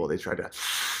own people. They tried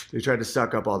to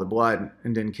suck up all the blood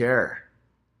and didn't care.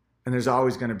 And there's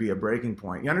always going to be a breaking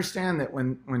point. You understand that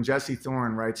when Jesse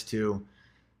Thorne writes to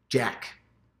Jack,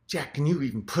 can you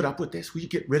even put up with this? Will you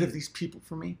get rid of these people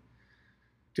for me?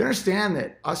 Do you understand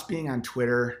that us being on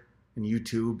Twitter and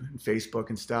YouTube and Facebook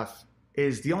and stuff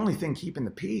is the only thing keeping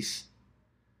the peace?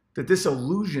 That this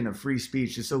illusion of free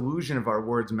speech, this illusion of our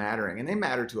words mattering, and they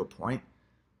matter to a point.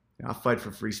 You know, I'll fight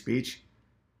for free speech.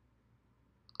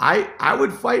 I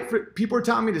would fight for, people are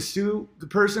telling me to sue the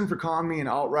person for calling me an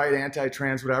alt-right,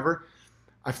 anti-trans, whatever.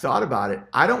 I've thought about it.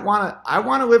 I want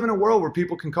to live in a world where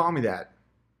people can call me that.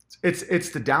 It's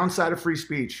the downside of free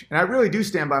speech. And I really do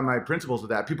stand by my principles with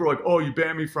that. People are like, oh, you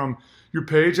banned me from your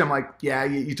page. I'm like, yeah,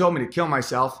 you told me to kill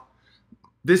myself.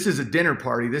 This is a dinner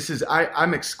party.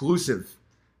 I'm exclusive.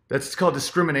 That's called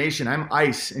discrimination. I'm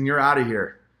ICE and you're out of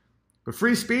here. But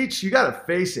free speech, you got to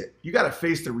face it. You got to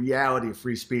face the reality of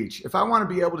free speech. If I want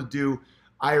to be able to do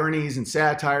ironies and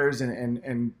satires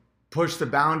and push the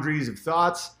boundaries of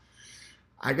thoughts,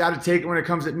 I got to take it when it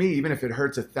comes at me, even if it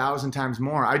hurts 1,000 times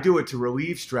more. I do it to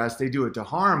relieve stress. They do it to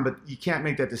harm, but you can't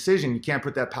make that decision. You can't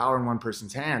put that power in one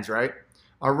person's hands, right?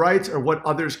 Our rights are what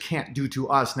others can't do to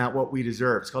us, not what we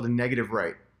deserve. It's called a negative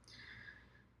right.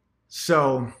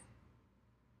 So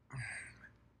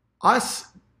us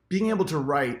being able to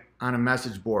write on a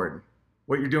message board,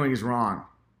 what you're doing is wrong,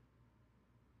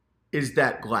 is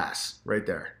that glass right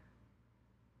there.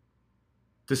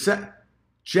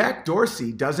 Jack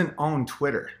Dorsey doesn't own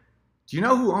Twitter. Do you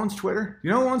know who owns Twitter? Do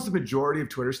you know who owns the majority of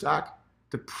Twitter stock?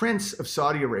 The Prince of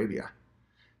Saudi Arabia.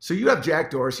 So you have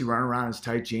Jack Dorsey running around in his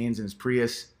tight jeans and his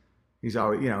Prius. He's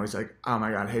always, he's like, oh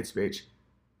my God, hate speech.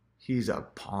 He's a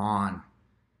pawn.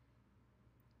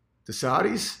 The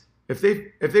Saudis, if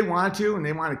they wanted to and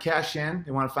they want to cash in,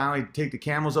 they want to finally take the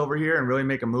camels over here and really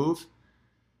make a move,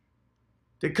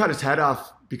 they cut his head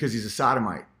off because he's a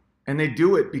sodomite. And they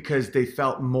do it because they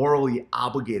felt morally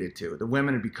obligated to. The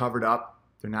women would be covered up.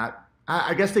 They're not,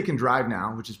 I guess they can drive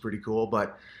now, which is pretty cool.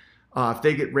 But if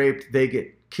they get raped, they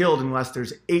get killed unless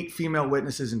there's 8 female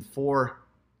witnesses and 4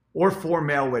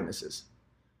 male witnesses.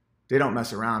 They don't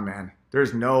mess around, man.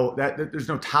 There's no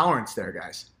tolerance there,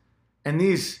 guys. And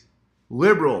these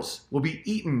liberals will be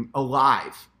eaten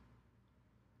alive.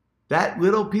 That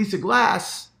little piece of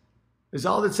glass is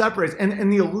all that separates.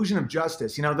 And the illusion of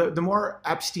justice. The more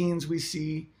Epsteins we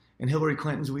see and Hillary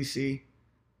Clintons we see,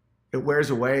 it wears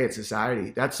away at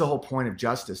society. That's the whole point of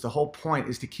justice. The whole point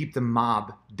is to keep the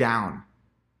mob down.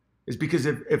 Is because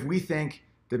if we think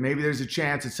that maybe there's a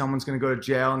chance that someone's going to go to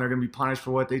jail and they're going to be punished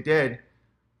for what they did,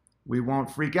 we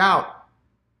won't freak out.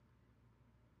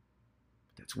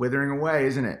 It's withering away,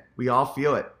 isn't it? We all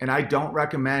feel it. And I don't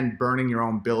recommend burning your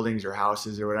own buildings or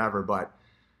houses or whatever, but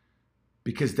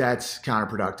because that's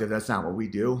counterproductive. That's not what we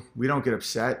do. We don't get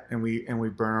upset and we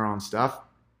burn our own stuff.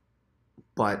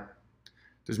 But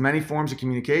there's many forms of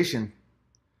communication.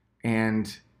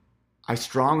 And I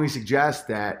strongly suggest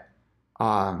that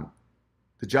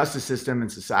the justice system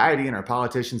and society and our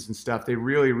politicians and stuff, they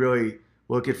really, really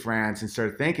look at France and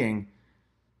start thinking,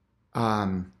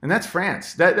 and that's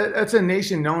France. That's a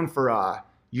nation known for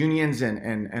unions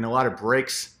and a lot of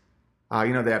breaks. They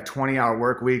have 20-hour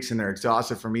work weeks and they're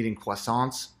exhausted from eating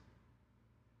croissants.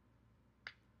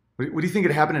 What do you think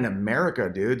could happen in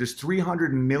America, dude? There's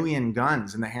 300 million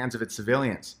guns in the hands of its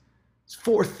civilians. It's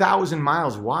 4,000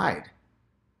 miles wide.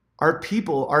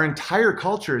 Our entire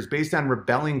culture is based on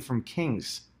rebelling from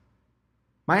kings.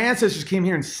 My ancestors came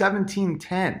here in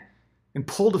 1710 and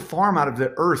pulled a farm out of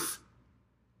the earth.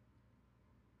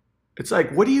 It's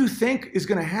like, what do you think is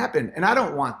going to happen? And I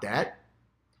don't want that.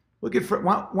 Look at,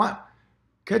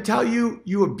 can I tell you,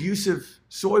 you abusive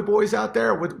soy boys out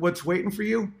there, what's waiting for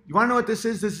you? You want to know what this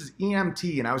is? This is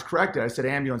EMT. And I was corrected. I said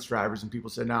ambulance drivers, and people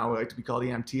said, no, I would like to be called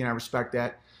EMT, and I respect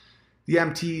that. The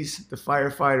EMTs, the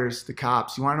firefighters, the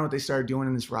cops, you want to know what they started doing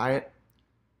in this riot?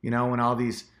 When all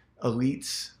these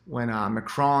elites, when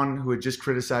Macron, who had just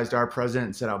criticized our president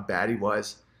and said how bad he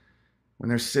was, when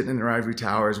they're sitting in their ivory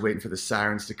towers waiting for the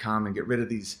sirens to come and get rid of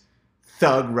these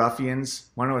thug ruffians,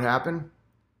 want to know what happened?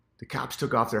 the cops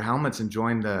took off their helmets and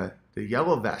joined the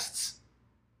yellow vests.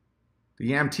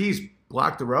 The EMTs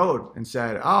blocked the road and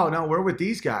said, oh, no, we're with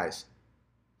these guys.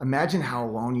 Imagine how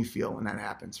alone you feel when that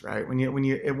happens, right? When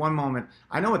you at one moment,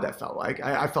 I know what that felt like.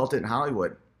 I felt it in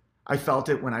Hollywood. I felt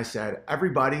it when I said,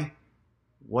 everybody,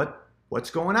 what's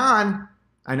going on?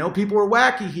 I know people are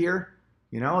wacky here.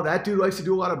 You know, that dude likes to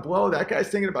do a lot of blow. That guy's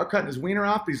thinking about cutting his wiener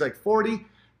off, but he's like 40.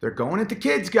 They're going at the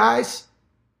kids, guys.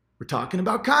 We're talking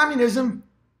about communism.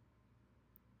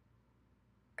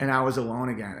 And I was alone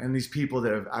again. And these people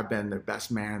that I've been their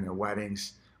best man in their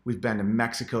weddings. We've been to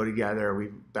Mexico together.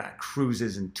 We've been on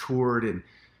cruises and toured and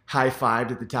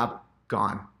high-fived at the top.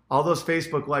 Gone. All those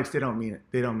Facebook likes, they don't mean it.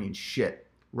 They don't mean shit.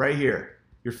 Right here.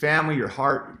 Your family, your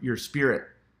heart, your spirit.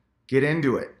 Get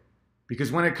into it.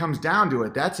 Because when it comes down to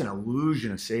it, that's an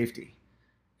illusion of safety.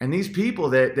 And these people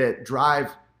that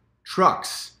drive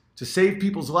trucks to save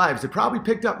people's lives, they probably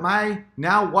picked up my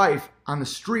now wife on the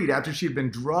street after she had been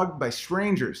drugged by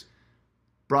strangers,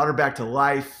 brought her back to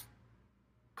life,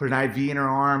 put an IV in her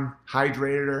arm,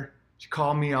 hydrated her. She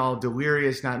called me all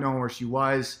delirious, not knowing where she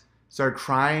was, started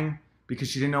crying because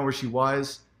she didn't know where she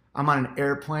was. I'm on an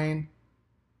airplane.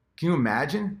 Can you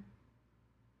imagine?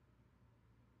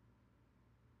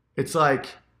 It's like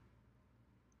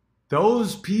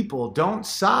those people don't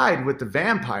side with the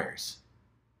vampires.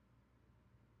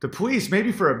 The police,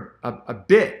 maybe for a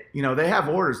bit, you know, they have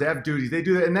orders, they have duties, they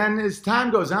do that. And then as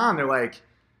time goes on, they're like,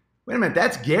 wait a minute,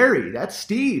 that's Gary, that's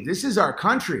Steve, this is our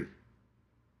country.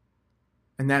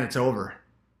 And then it's over.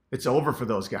 It's over for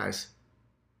those guys.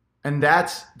 And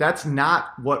that's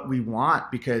not what we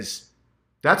want, because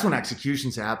that's when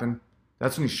executions happen.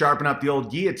 That's when you sharpen up the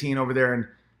old guillotine over there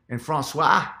in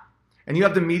Francois. And you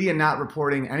have the media not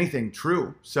reporting anything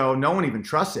true. So no one even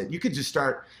trusts it. You could just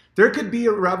start, there could be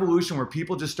a revolution where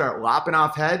people just start lopping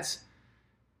off heads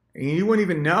and you wouldn't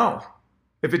even know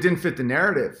if it didn't fit the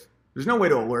narrative. There's no way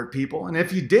to alert people. And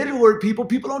if you did alert people,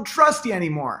 people don't trust you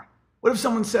anymore. What if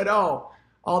someone said, oh,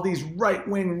 all these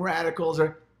right-wing radicals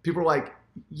are, people are like,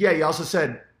 yeah, you also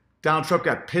said Donald Trump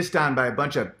got pissed on by a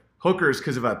bunch of hookers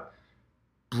because of a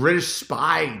British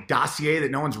spy dossier that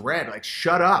no one's read. Like,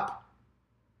 shut up.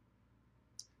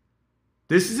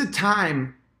 This is a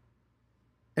time,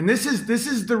 and this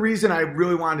is the reason I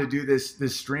really wanted to do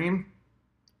this stream,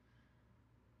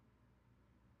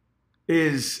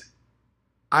 is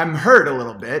I'm hurt a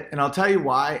little bit, and I'll tell you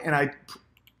why. And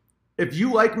if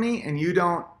you like me and you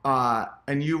don't,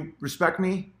 and you respect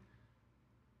me,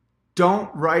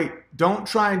 don't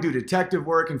try and do detective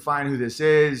work and find who this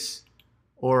is,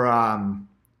 or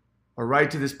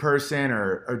write to this person,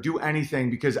 or do anything,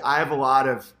 because I have a lot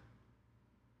of,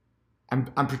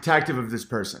 I'm protective of this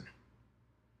person.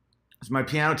 It's my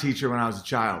piano teacher when I was a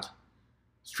child.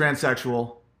 She's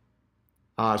transsexual.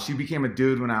 She became a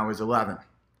dude when I was 11.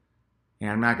 And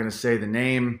I'm not going to say the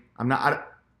name. I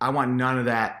want none of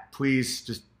that. Please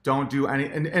just don't do any.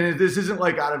 And this isn't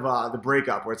like out of the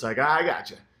breakup where it's like, I got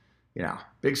you. You know,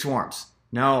 big swarms.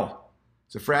 No.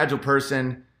 It's a fragile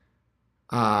person.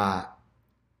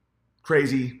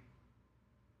 Crazy.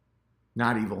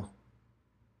 Not evil.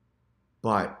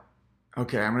 But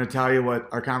okay, I'm going to tell you what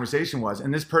our conversation was,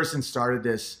 and this person started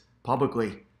this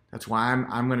publicly. That's why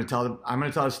I'm going to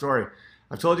tell a story.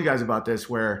 I've told you guys about this,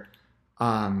 where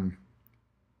I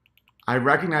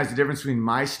recognize the difference between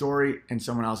my story and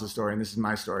someone else's story, and this is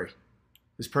my story.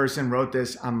 This person wrote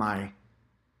this on my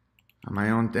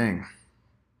own thing,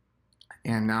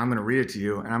 and now I'm going to read it to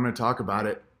you, and I'm going to talk about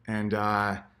it, and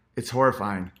it's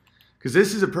horrifying, because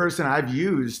this is a person I've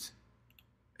used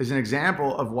as an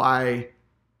example of why.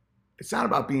 It's not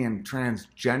about being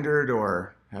transgendered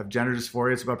or have gender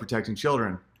dysphoria. It's about protecting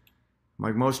children.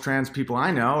 Like most trans people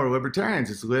I know are libertarians.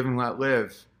 It's live and let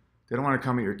live. They don't want to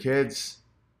come at your kids.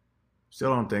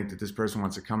 Still don't think that this person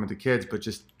wants to come at the kids, but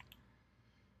just,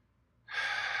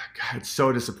 God, it's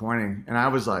so disappointing. And I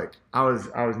was like, I was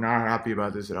not happy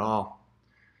about this at all.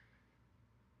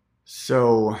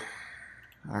 So,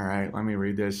 all right, let me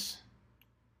read this.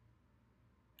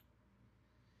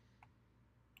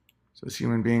 So this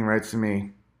human being writes to me.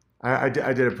 I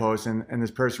did a post, and this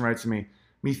person writes to me.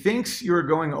 Methinks you are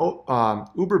going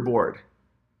Uber board.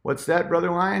 What's that,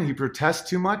 Brother Lion? He protests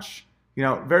too much? You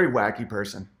know, very wacky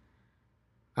person.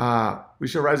 We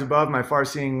shall rise above, my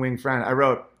far-seeing winged friend. I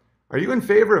wrote, are you in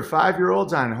favor of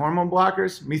 5-year-olds on hormone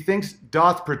blockers? Methinks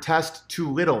doth protest too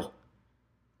little.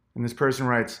 And this person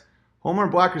writes,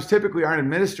 hormone blockers typically aren't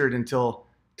administered until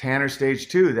Tanner stage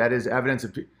 2. That is evidence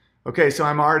of... Okay, so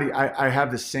I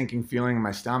have this sinking feeling in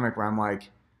my stomach where I'm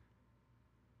like,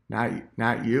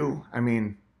 not you. I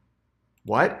mean,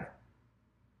 what?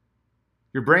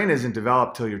 Your brain isn't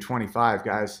developed till you're 25,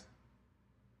 guys.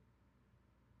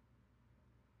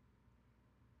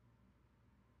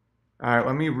 All right,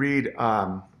 let me read.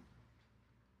 I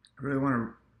really want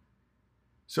to.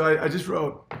 So I just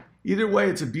wrote, either way,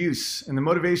 it's abuse. And the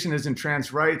motivation isn't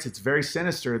trans rights. It's very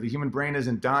sinister. The human brain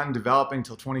isn't done developing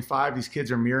until 25. These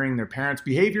kids are mirroring their parents'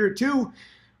 behavior too,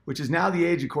 which is now the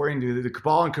age, according to the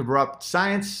cabal and corrupt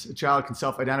science, a child can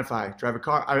self-identify, drive a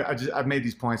car. I've made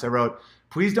these points. I wrote,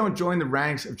 please don't join the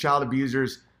ranks of child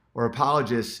abusers or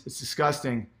apologists. It's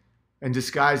disgusting and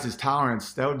disguised as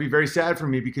tolerance. That would be very sad for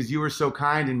me because you were so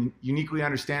kind and uniquely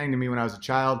understanding to me when I was a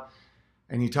child.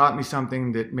 And you taught me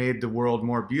something that made the world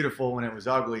more beautiful when it was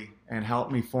ugly and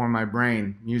helped me form my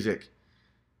brain, music.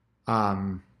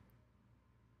 And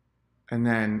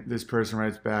then this person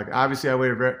writes back, obviously I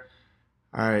waited very,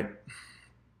 all right.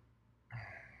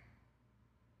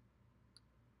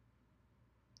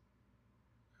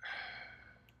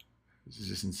 This is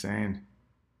just insane.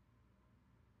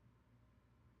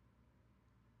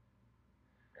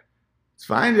 It's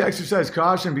fine to exercise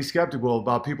caution and be skeptical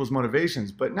about people's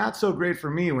motivations, but not so great for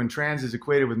me when trans is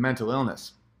equated with mental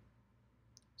illness.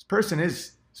 This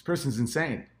person's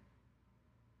insane.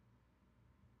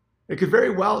 It could very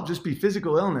well just be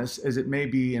physical illness, as it may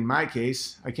be in my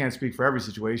case. I can't speak for every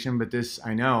situation, but this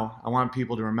I know. I want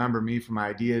people to remember me for my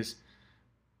ideas,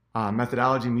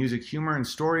 methodology, music, humor, and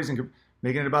stories, and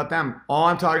making it about them. All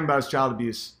I'm talking about is child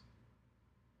abuse.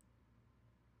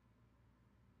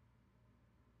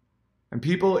 And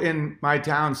people in my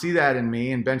town see that in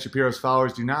me, and Ben Shapiro's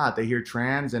followers do not. They hear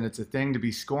trans, and it's a thing to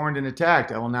be scorned and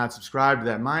attacked. I will not subscribe to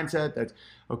that mindset. That's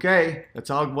okay. That's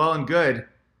all well and good.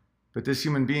 But this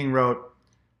human being wrote,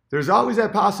 there's always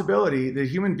that possibility that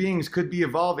human beings could be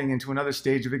evolving into another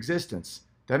stage of existence.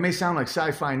 That may sound like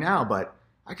sci-fi now, but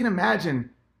I can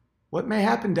imagine what may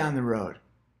happen down the road.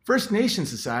 First Nation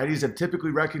societies have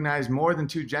typically recognized more than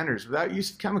two genders without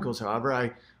use of chemicals, however,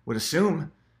 I would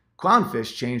assume.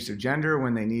 Clownfish change their gender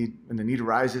when the need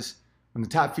arises. When the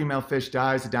top female fish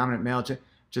dies, the dominant male,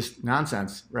 just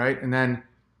nonsense, right? And then,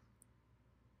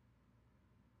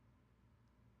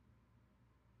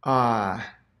 and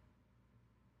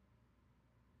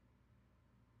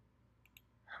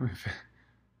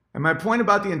my point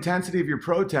about the intensity of your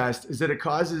protest is that it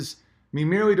causes me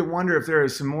merely to wonder if there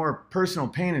is some more personal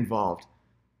pain involved.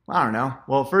 I don't know.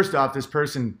 Well, first off, this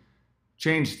person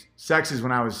changed sexes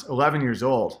when I was 11 years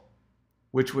old,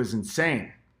 which was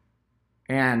insane,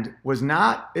 and was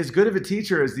not as good of a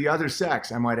teacher as the other sex,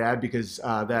 I might add, because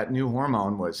that new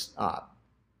hormone was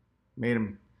made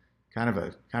him kind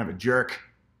of a jerk.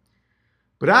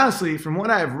 But honestly, from what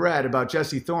I have read about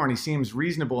Jesse Thorn, he seems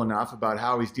reasonable enough about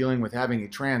how he's dealing with having a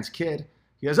trans kid.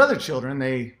 He has other children.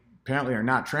 They apparently are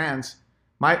not trans.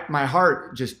 My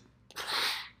heart just...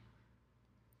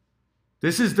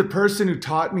 This is the person who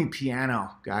taught me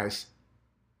piano, guys.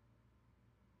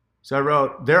 So I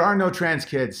wrote, there are no trans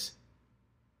kids.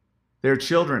 They're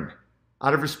children.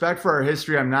 Out of respect for our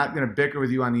history, I'm not going to bicker with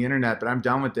you on the internet, but I'm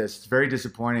done with this. It's very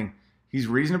disappointing. He's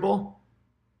reasonable.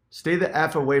 Stay the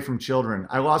F away from children.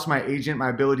 I lost my agent, my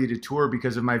ability to tour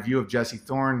because of my view of Jesse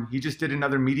Thorn. He just did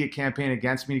another media campaign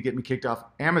against me to get me kicked off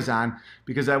Amazon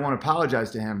because I won't apologize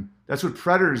to him. That's what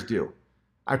predators do.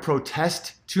 I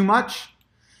protest too much.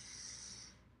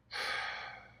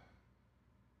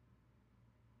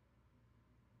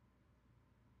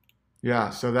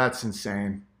 Yeah, so that's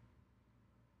insane.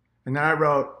 And then I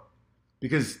wrote,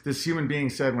 because this human being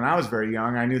said when I was very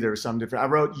young, I knew there was something different. I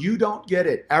wrote, you don't get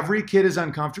it. Every kid is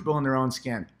uncomfortable in their own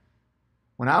skin.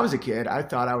 When I was a kid, I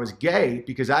thought I was gay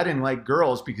because I didn't like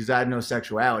girls because I had no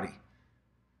sexuality.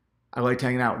 I liked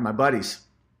hanging out with my buddies.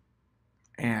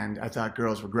 And I thought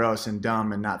girls were gross and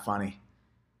dumb and not funny.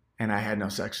 And I had no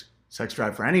sex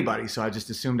drive for anybody, so I just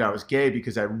assumed I was gay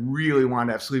because I really wanted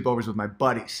to have sleepovers with my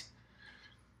buddies.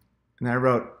 And I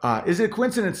wrote, is it a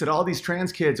coincidence that all these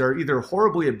trans kids are either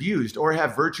horribly abused or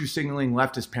have virtue signaling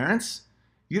leftist parents?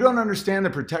 You don't understand the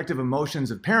protective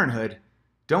emotions of parenthood.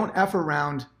 Don't F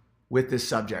around with this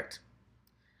subject.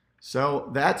 So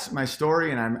that's my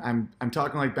story, and I'm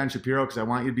talking like Ben Shapiro because I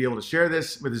want you to be able to share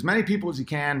this with as many people as you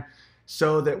can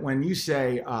so that when you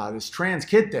say this trans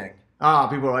kid thing,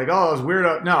 people are like, oh, it's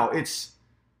weird. No, it's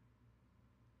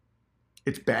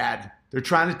bad. They're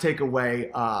trying to take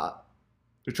away our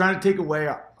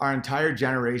entire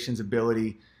generation's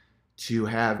ability to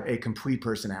have a complete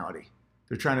personality.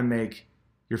 They're trying to make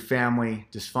your family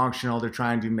dysfunctional. They're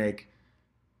trying to make,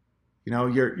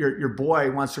 your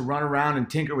boy wants to run around and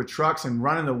tinker with trucks and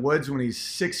run in the woods when he's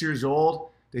 6 years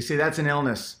old. They say that's an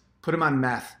illness. Put him on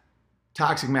meth.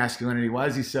 Toxic masculinity. Why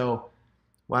is he so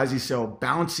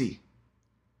bouncy?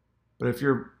 But if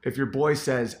your boy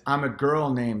says, I'm a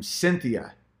girl named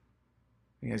Cynthia,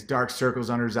 he has dark circles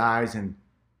under his eyes and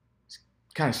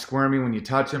kind of squirmy when you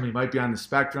touch them. He might be on the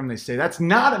spectrum. They say that's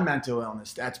not a mental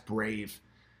illness. That's brave.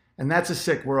 And that's a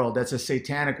sick world. That's a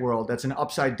satanic world. That's an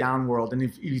upside down world. And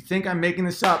if you think I'm making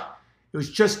this up, it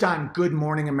was just on Good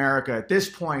Morning America. At this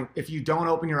point, if you don't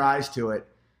open your eyes to it,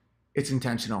 it's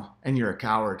intentional and you're a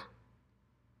coward.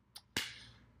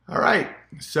 All right.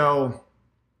 So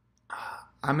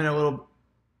I'm in a little,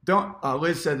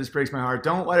 Liz said this breaks my heart.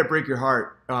 Don't let it break your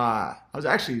heart. I was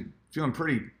actually feeling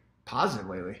pretty positive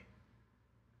lately.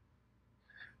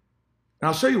 And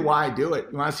I'll show you why I do it.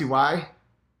 You want to see why?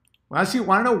 Want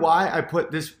to know why I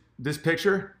put this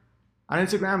picture on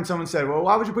Instagram? And someone said, well,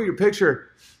 why would you put your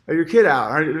picture of your kid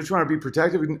out? I just want to be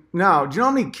protective. No, do you know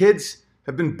how many kids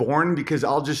have been born because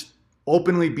I'll just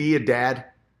openly be a dad?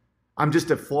 I'm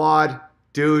just a flawed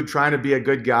dude trying to be a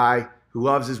good guy who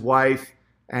loves his wife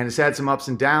and has had some ups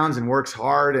and downs and works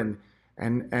hard and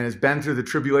has been through the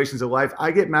tribulations of life.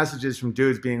 I get messages from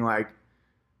dudes being like,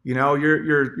 you know,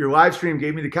 your live stream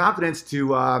gave me the confidence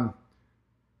to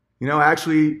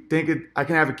actually think I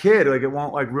can have a kid. Like, it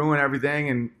won't like ruin everything.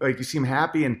 And like, you seem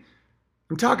happy. And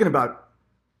I'm talking about,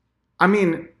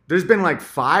 there's been like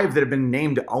 5 that have been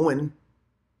named Owen.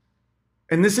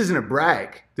 And this isn't a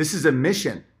brag. This is a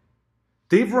mission.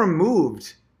 They've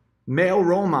removed male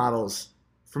role models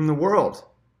from the world.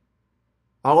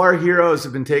 All our heroes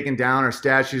have been taken down. Our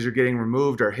statues are getting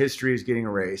removed. Our history is getting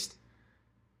erased.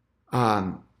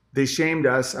 They shamed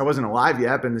us. I wasn't alive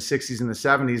yet, but in the 60s and the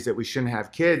 70s, that we shouldn't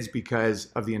have kids because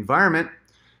of the environment.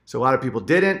 So a lot of people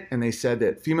didn't. And they said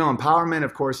that female empowerment,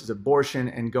 of course, is abortion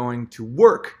and going to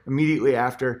work immediately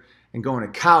after and going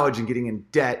to college and getting in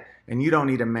debt. And you don't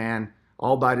need a man,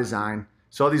 all by design.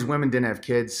 So all these women didn't have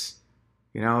kids.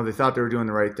 You know, they thought they were doing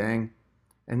the right thing.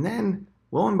 And then,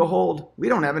 lo and behold, we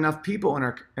don't have enough people in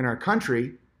our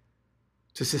country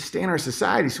to sustain our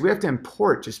society. So we have to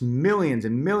import just millions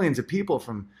and millions of people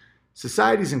from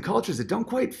societies and cultures that don't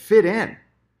quite fit in.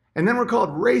 And then we're called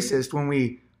racist when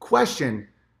we question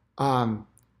the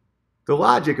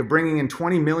logic of bringing in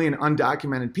 20 million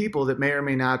undocumented people that may or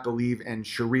may not believe in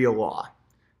Sharia law.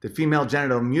 That female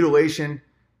genital mutilation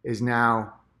is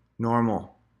now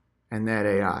normal and that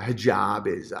a hijab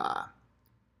is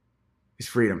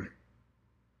freedom.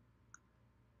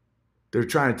 They're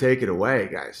trying to take it away,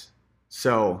 guys.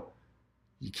 So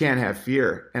you can't have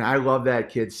fear. And I love that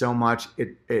kid so much.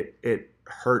 It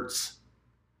hurts.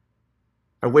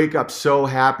 I wake up so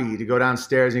happy to go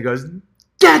downstairs and he goes,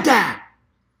 Dada!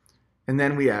 And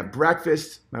then we have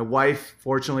breakfast. My wife,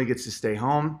 fortunately, gets to stay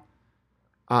home.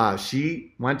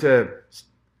 She went to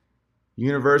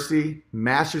university,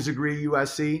 master's degree,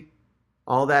 USC,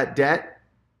 all that debt.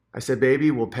 I said,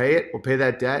 baby, we'll pay it. We'll pay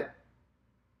that debt.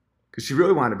 Because she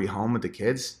really wanted to be home with the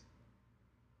kids.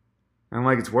 And I'm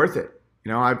like, it's worth it.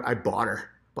 You know, I bought her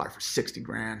for 60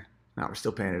 grand. Now we're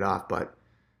still paying it off, but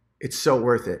it's so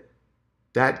worth it.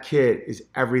 That kid is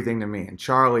everything to me. And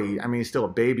Charlie, he's still a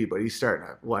baby, but he's starting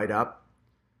to light up.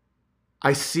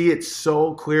 I see it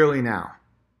so clearly now.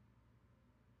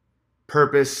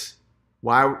 Purpose,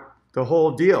 why, the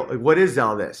whole deal. Like, what is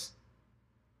all this?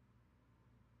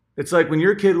 It's like when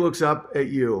your kid looks up at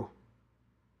you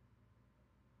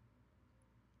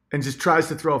and just tries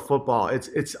to throw a football.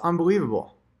 It's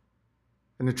unbelievable.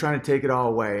 And they're trying to take it all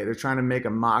away. They're trying to make a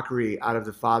mockery out of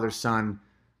the father-son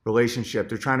relationship.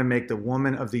 They're trying to make the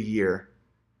woman of the year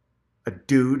a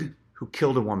dude who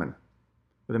killed a woman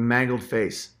with a mangled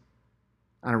face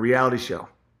on a reality show.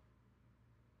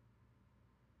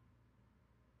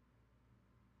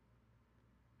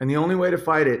 And the only way to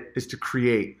fight it is to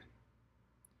create.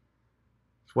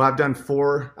 Well, I've done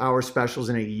 4-hour specials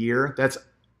in a year. That's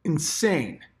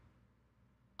insane.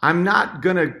 I'm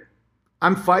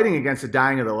fighting against the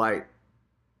dying of the light.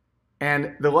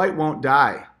 And the light won't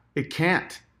die. It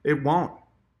can't. It won't.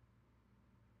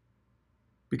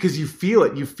 Because you feel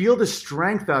it. You feel the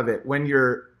strength of it when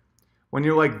you're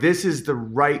like, this is the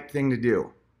right thing to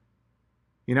do.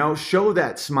 You know, show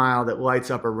that smile that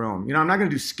lights up a room. You know, I'm not going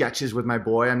to do sketches with my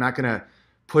boy. I'm not going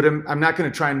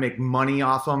to try and make money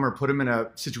off him or put him in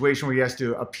a situation where he has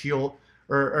to appeal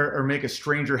or make a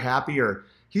stranger happy. Or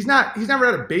he's never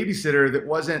had a babysitter that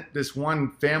wasn't this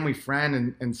one family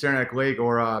friend in Saranac Lake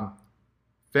or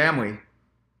family.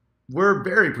 We're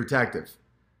very protective.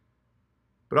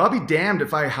 But I'll be damned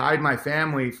if I hide my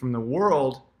family from the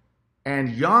world. And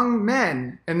young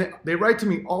men, and they write to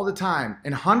me all the time,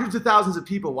 and hundreds of thousands of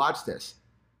people watch this.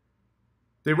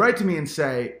 They write to me and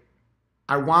say,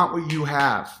 I want what you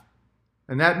have.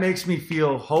 And that makes me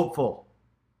feel hopeful.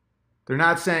 They're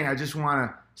not saying, I just want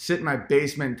to sit in my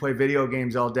basement and play video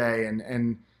games all day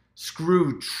and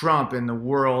screw Trump and the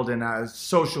world and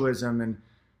socialism. And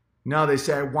No, they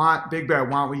say, Big Bear, I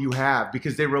want what you have,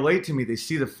 because they relate to me. They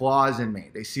see the flaws in me.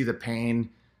 They see the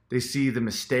pain. They see the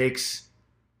mistakes.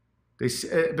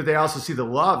 But they also see the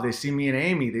love. They see me and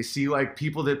Amy. They see like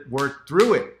people that worked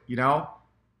through it, you know,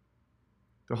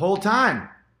 the whole time.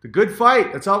 The good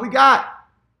fight. That's all we got.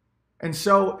 And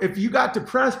so if you got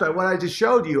depressed by what I just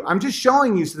showed you, I'm just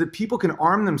showing you so that people can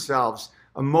arm themselves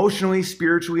emotionally,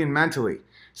 spiritually, and mentally,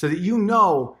 so that you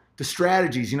know the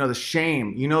strategies, you know the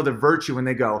shame, you know the virtue when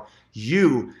they go,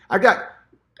 I got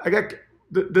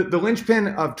the linchpin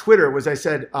of Twitter was, I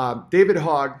said, David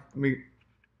Hogg,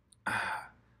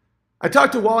 I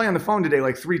talked to Wally on the phone today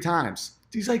like 3 times.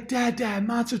 He's like, Dad,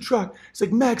 monster truck. It's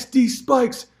like Max D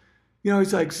Spikes. You know,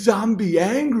 he's like zombie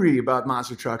angry about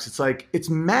monster trucks. It's like, it's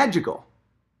magical.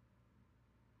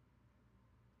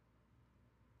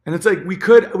 And it's like we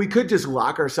could just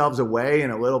lock ourselves away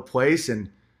in a little place and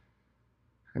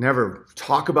I never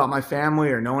talk about my family,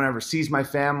 or no one ever sees my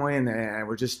family, and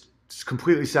we're just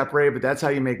completely separated. But that's how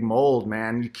you make mold,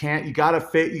 man. You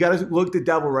gotta look the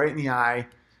devil right in the eye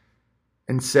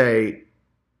and say,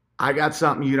 I got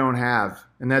something you don't have.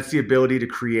 And that's the ability to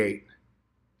create.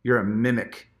 You're a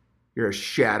mimic. You're a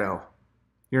shadow.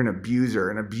 You're an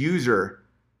abuser. An abuser,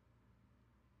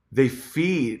 they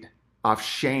feed off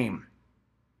shame.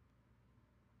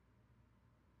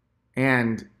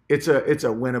 And it's a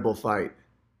winnable fight.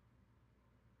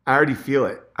 I already feel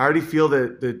it. I already feel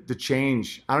the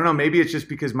change. I don't know, maybe it's just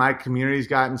because my community's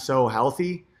gotten so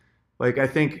healthy. Like, I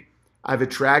think I've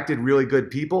attracted really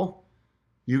good people,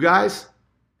 you guys,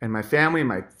 and my family and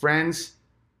my friends.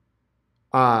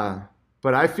 But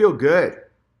I feel good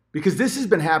because this has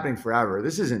been happening forever.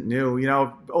 This isn't new. You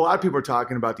know, a lot of people are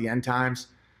talking about the end times.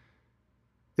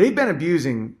 They've been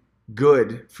abusing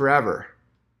good forever.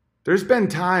 There's been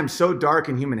times so dark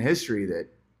in human history that,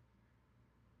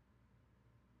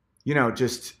 you know,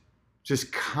 just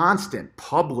constant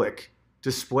public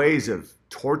displays of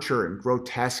torture and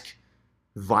grotesque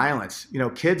violence. You know,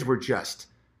 kids were just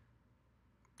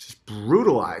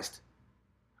brutalized.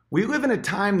 We live in a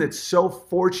time that's so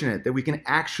fortunate that we can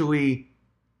actually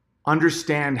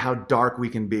understand how dark we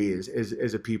can be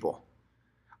as a people.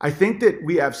 I think that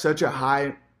we have such a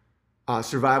high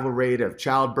survival rate of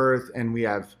childbirth, and we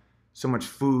have so much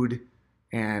food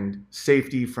and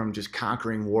safety from just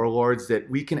conquering warlords that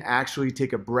we can actually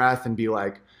take a breath and be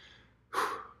like,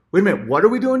 wait a minute, what are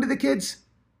we doing to the kids?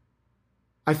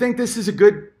 I think this is a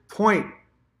good point.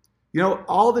 You know,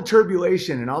 all the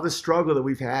turbulation and all the struggle that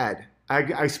we've had,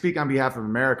 I speak on behalf of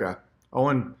America.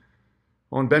 Owen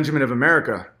Benjamin of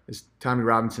America, as Tommy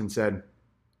Robinson said.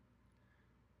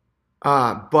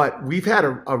 But we've had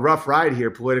a rough ride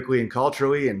here politically and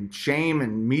culturally, and shame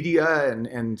and media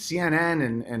and CNN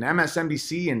and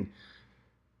MSNBC and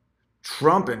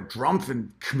Trump and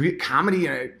comedy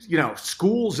and, you know,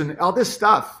 schools and all this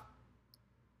stuff.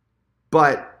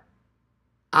 But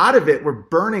out of it, we're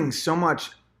burning so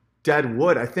much dead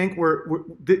wood. I think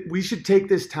we should take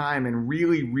this time and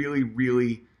really, really,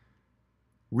 really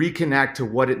reconnect to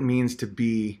what it means to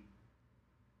be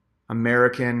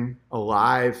American,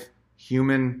 alive,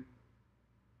 human,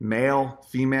 male,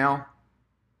 female,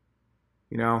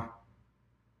 you know,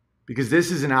 because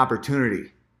this is an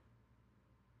opportunity.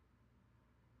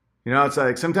 You know, it's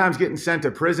like sometimes getting sent to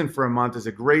prison for a month is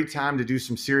a great time to do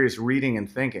some serious reading and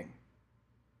thinking.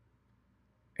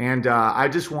 And I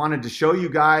just wanted to show you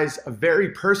guys a very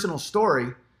personal story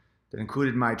that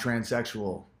included my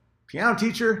transsexual piano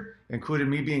teacher, included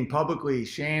me being publicly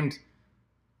shamed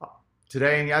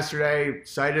today and yesterday,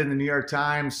 cited in the New York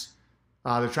Times.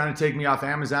 They're trying to take me off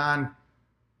Amazon.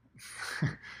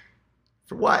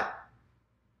 For what?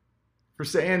 For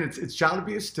saying it's child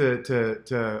abuse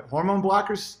to hormone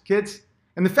blockers, kids?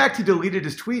 And the fact he deleted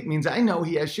his tweet means I know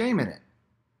he has shame in it.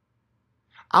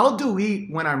 I'll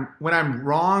delete when I'm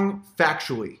wrong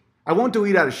factually. I won't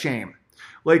delete out of shame.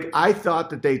 Like, I thought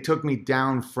that they took me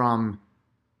down from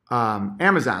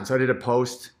Amazon. So I did a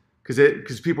post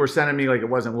because people were sending me like it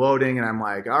wasn't loading, and I'm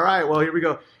like, all right, well, here we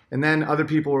go. And then other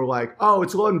people were like, oh,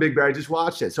 it's loading, Big Bear. I just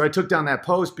watched it. So I took down that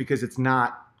post because it's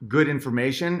not good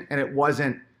information, and it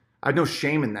wasn't. I had no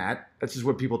shame in that. That's just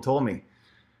what people told me.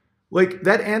 Like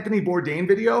that Anthony Bourdain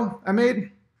video I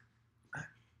made.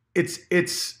 It's.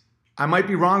 I might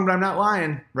be wrong, but I'm not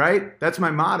lying, right? That's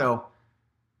my motto.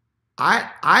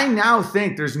 I now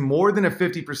think there's more than a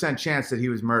 50% chance that he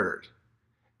was murdered.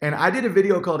 And I did a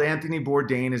video called Anthony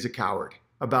Bourdain is a Coward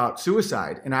about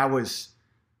suicide. And I was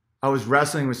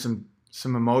wrestling with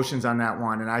some emotions on that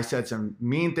one. And I said some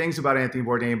mean things about Anthony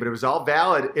Bourdain, but it was all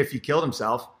valid if he killed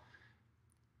himself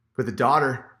with a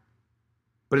daughter.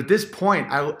 But at this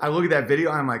point, I look at that video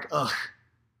and I'm like, ugh,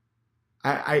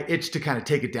 I itch to kind of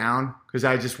take it down because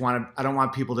I don't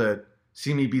want people to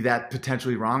see me be that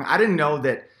potentially wrong. I didn't know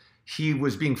that he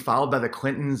was being followed by the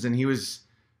Clintons and he was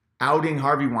outing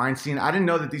Harvey Weinstein. I didn't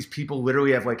know that these people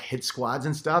literally have like hit squads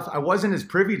and stuff. I wasn't as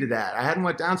privy to that. I hadn't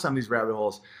went down some of these rabbit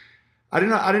holes. I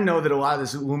didn't know that a lot of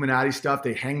this Illuminati stuff,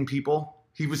 they hang people.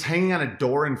 He was hanging on a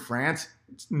door in France.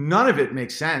 None of it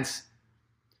makes sense.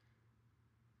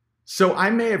 So I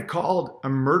may have called a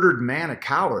murdered man a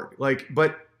coward,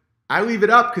 but I leave it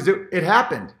up because it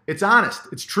happened. It's honest.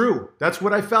 It's true. That's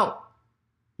what I felt,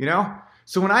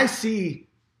 So when I see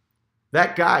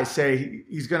that guy say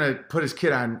he's going to put his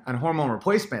kid on hormone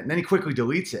replacement and then he quickly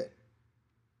deletes it,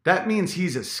 that means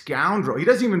he's a scoundrel. He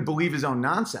doesn't even believe his own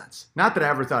nonsense. Not that I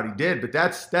ever thought he did, but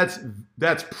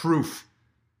that's proof.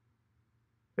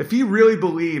 If he really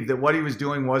believed that what he was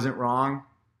doing wasn't wrong,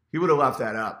 he would have left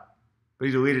that up. But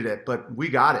he deleted it. But we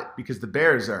got it because the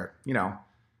Bears are,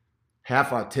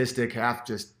 half autistic, half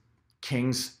just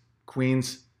kings,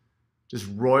 queens, just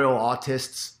royal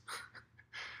autists.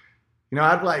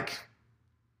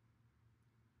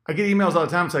 I get emails all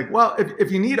the time. It's like, well,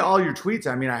 if you need all your tweets,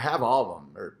 I have all of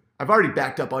them. Or I've already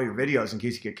backed up all your videos in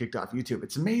case you get kicked off YouTube.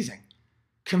 It's amazing.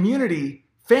 Community,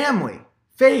 family,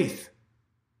 faith.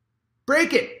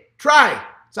 Break it. Try.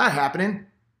 It's not happening.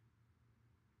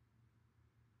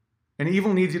 And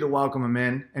evil needs you to welcome them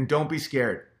in, and don't be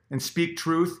scared, and speak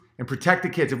truth, and protect the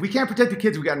kids. If we can't protect the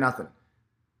kids, we got nothing.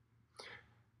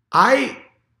 I'm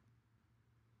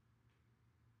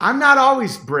not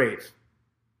always brave.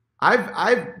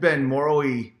 I've been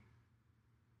morally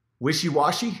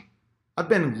wishy-washy. I've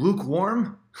been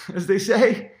lukewarm, as they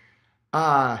say,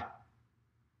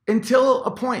 until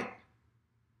a point.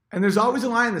 And there's always a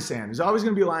line in the sand. There's always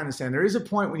going to be a line in the sand. There is a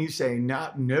point when you say,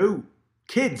 no,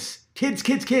 kids.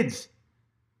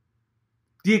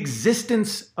 The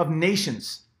existence of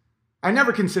nations. I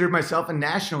never considered myself a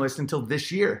nationalist until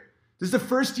this year. This is the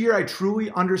first year I truly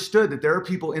understood that there are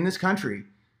people in this country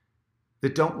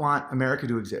that don't want America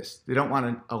to exist. They don't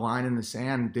want a line in the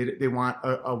sand. They want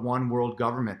a one world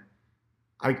government.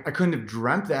 I couldn't have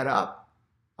dreamt that up.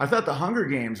 I thought the Hunger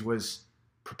Games was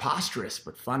preposterous,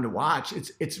 but fun to watch.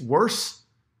 It's worse.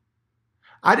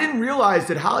 I didn't realize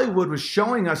that Hollywood was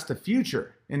showing us the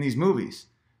future in these movies,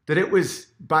 that it was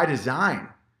by design.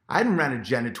 I hadn't read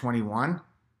Agenda 21.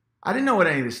 I didn't know what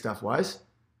any of this stuff was.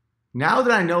 Now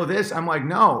that I know this, I'm like,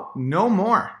 no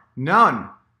more. None.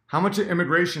 How much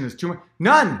immigration is too much?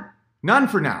 None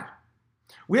for now.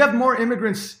 We have more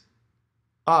immigrants,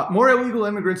 more illegal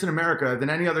immigrants in America than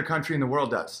any other country in the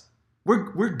world does.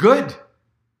 We're good.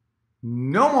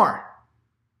 No more.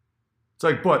 It's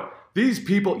like, but these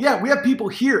people, yeah, we have people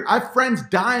here. I have friends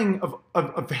dying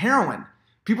of heroin.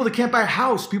 People that can't buy a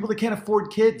house. People that can't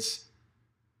afford kids.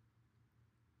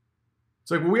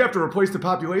 It's like, well, we have to replace the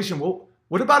population. Well,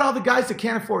 what about all the guys that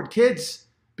can't afford kids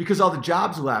because all the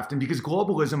jobs left and because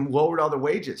globalism lowered all the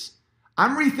wages?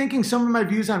 I'm rethinking some of my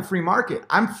views on free market.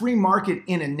 I'm free market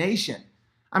in a nation.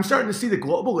 I'm starting to see that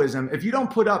globalism, if you don't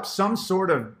put up some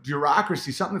sort of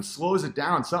bureaucracy, something that slows it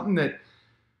down, something that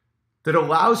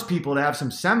allows people to have some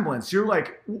semblance, you're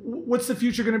like, what's the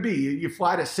future going to be? You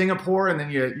fly to Singapore and then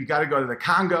you got to go to the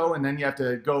Congo and then you have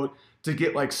to go to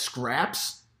get like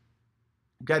scraps.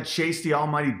 You got to chase the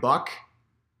almighty buck.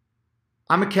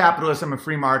 I'm a capitalist. I'm a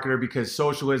free marketer because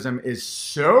socialism is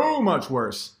so much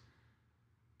worse.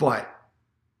 But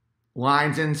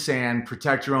lines in sand,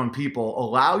 protect your own people,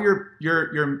 allow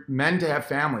your men to have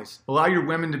families, allow your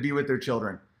women to be with their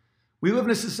children. We live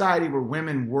in a society where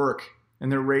women work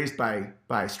and they're raised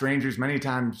by strangers, many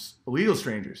times illegal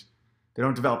strangers. They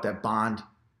don't develop that bond.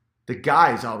 The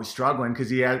guy's always struggling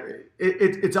because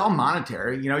it's all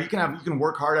monetary. You can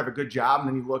work hard, have a good job, and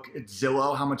then you look at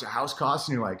Zillow, how much a house costs,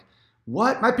 and you're like,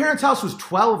 what? My parents' house was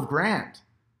 $12,000.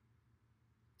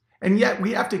 And yet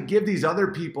we have to give these other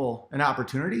people an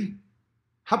opportunity.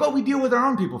 How about we deal with our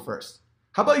own people first?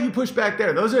 How about you push back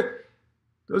there? Those are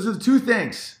the two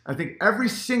things I think every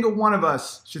single one of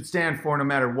us should stand for no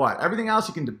matter what. Everything else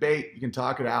you can debate, you can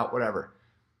talk it out, whatever.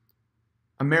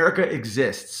 America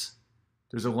exists.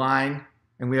 There's a line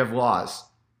and we have laws.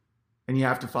 And you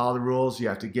have to follow the rules. You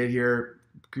have to get here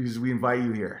because we invite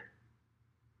you here.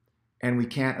 And we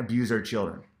can't abuse our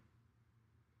children.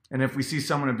 And if we see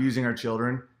someone abusing our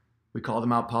children, we call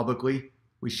them out publicly,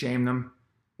 we shame them,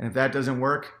 and if that doesn't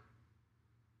work,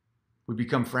 we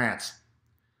become France.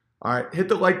 All right, hit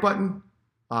the like button,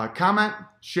 comment,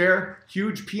 share,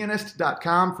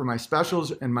 hugepianist.com for my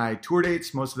specials and my tour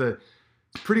dates.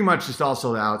 Pretty much just all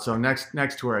sold out, so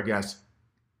next tour, I guess.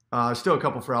 Still a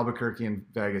couple for Albuquerque and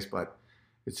Vegas, but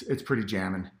it's pretty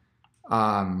jamming.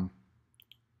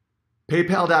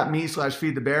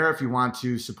 PayPal.me/feedthebear if you want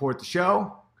to support the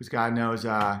show, because God knows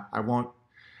I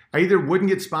either wouldn't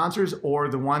get sponsors, or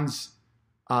the ones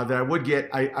that I would get,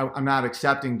 I'm not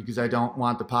accepting, because I don't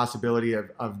want the possibility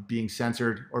of being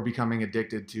censored or becoming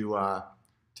addicted to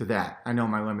that. I know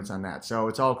my limits on that. So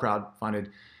it's all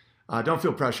crowdfunded. Don't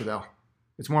feel pressure, though.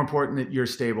 It's more important that you're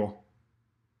stable.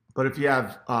 But if you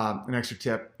have an extra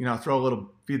tip, throw a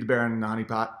little Feed the Bear in the honey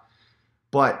pot.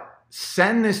 But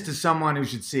send this to someone who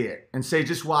should see it and say,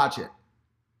 just watch it.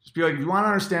 Just be like, if you want to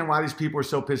understand why these people are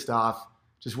so pissed off,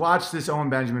 just watch this Owen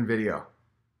Benjamin video.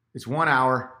 It's 1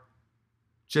 hour.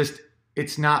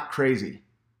 It's not crazy.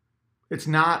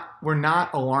 We're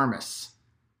not alarmists.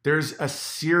 There's a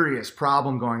serious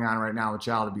problem going on right now with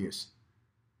child abuse.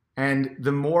 And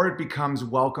the more it becomes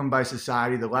welcomed by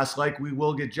society, the less likely we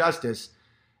will get justice.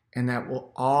 And that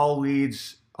will all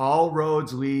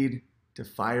roads lead to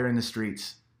fire in the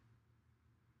streets.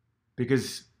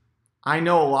 Because I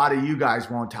know a lot of you guys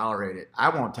won't tolerate it. I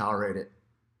won't tolerate it.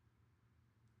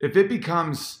 If it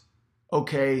becomes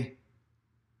okay,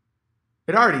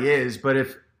 it already is, but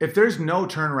if there's no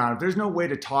turnaround, if there's no way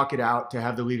to talk it out, to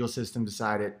have the legal system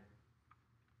decide it,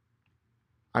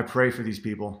 I pray for these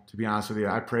people, to be honest with you.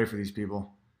 I pray for these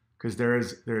people, because there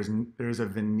is a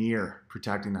veneer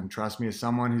protecting them. Trust me, as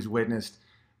someone who's witnessed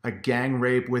a gang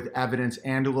rape with evidence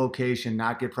and a location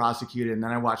not get prosecuted, and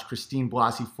then I watched Christine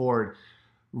Blasey Ford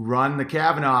run the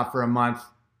Kavanaugh for a month.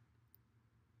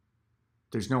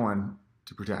 There's no one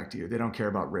to protect you. They don't care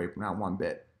about rape, not one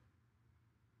bit.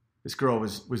 This girl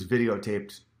was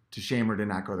videotaped to shame her to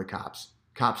not go to the cops.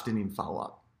 Cops didn't even follow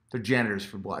up. They're janitors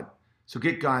for blood. So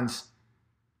get guns,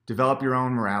 develop your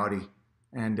own morality.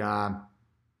 And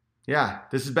yeah,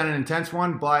 this has been an intense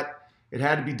one, but it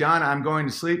had to be done. I'm going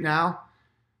to sleep now.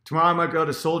 Tomorrow I might go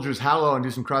to Soldiers Hollow and do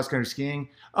some cross-country skiing.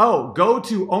 Oh, go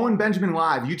to Owen Benjamin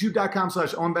Live,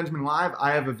 youtube.com/Owen Benjamin Live.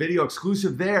 I have a video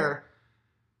exclusive there.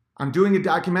 I'm doing a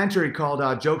documentary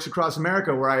called Jokes Across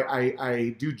America, where I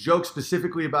do jokes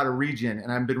specifically about a region.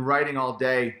 And I've been writing all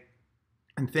day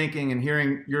and thinking and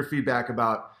hearing your feedback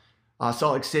about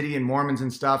Salt Lake City and Mormons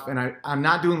and stuff. And I'm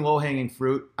not doing low-hanging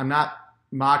fruit. I'm not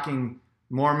mocking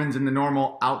Mormons in the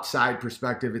normal outside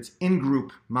perspective. It's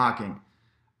in-group mocking.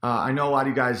 I know a lot of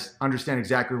you guys understand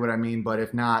exactly what I mean, but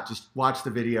if not, just watch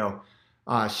the video,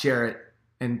 share it,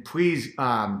 and please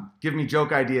give me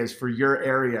joke ideas for your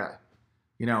area.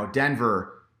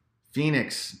 Denver,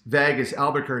 Phoenix, Vegas,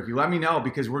 Albuquerque. Let me know,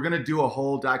 because we're going to do a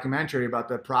whole documentary about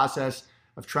the process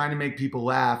of trying to make people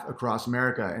laugh across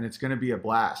America, and it's going to be a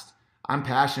blast. I'm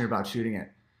passionate about shooting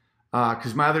it,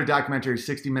 because my other documentary is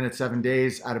 60 Minutes, 7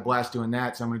 Days. I had a blast doing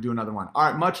that, so I'm going to do another one. All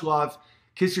right, much love.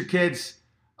 Kiss your kids.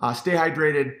 Stay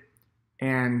hydrated,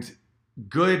 and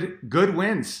good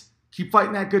wins. Keep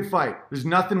fighting that good fight. There's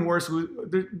nothing worse.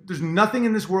 There's nothing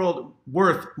in this world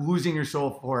worth losing your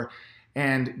soul for.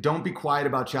 And don't be quiet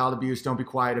about child abuse. Don't be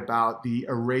quiet about the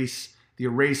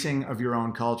erasing of your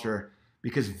own culture,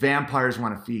 because vampires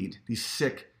want to feed these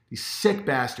sick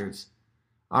bastards.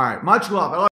 All right, much love.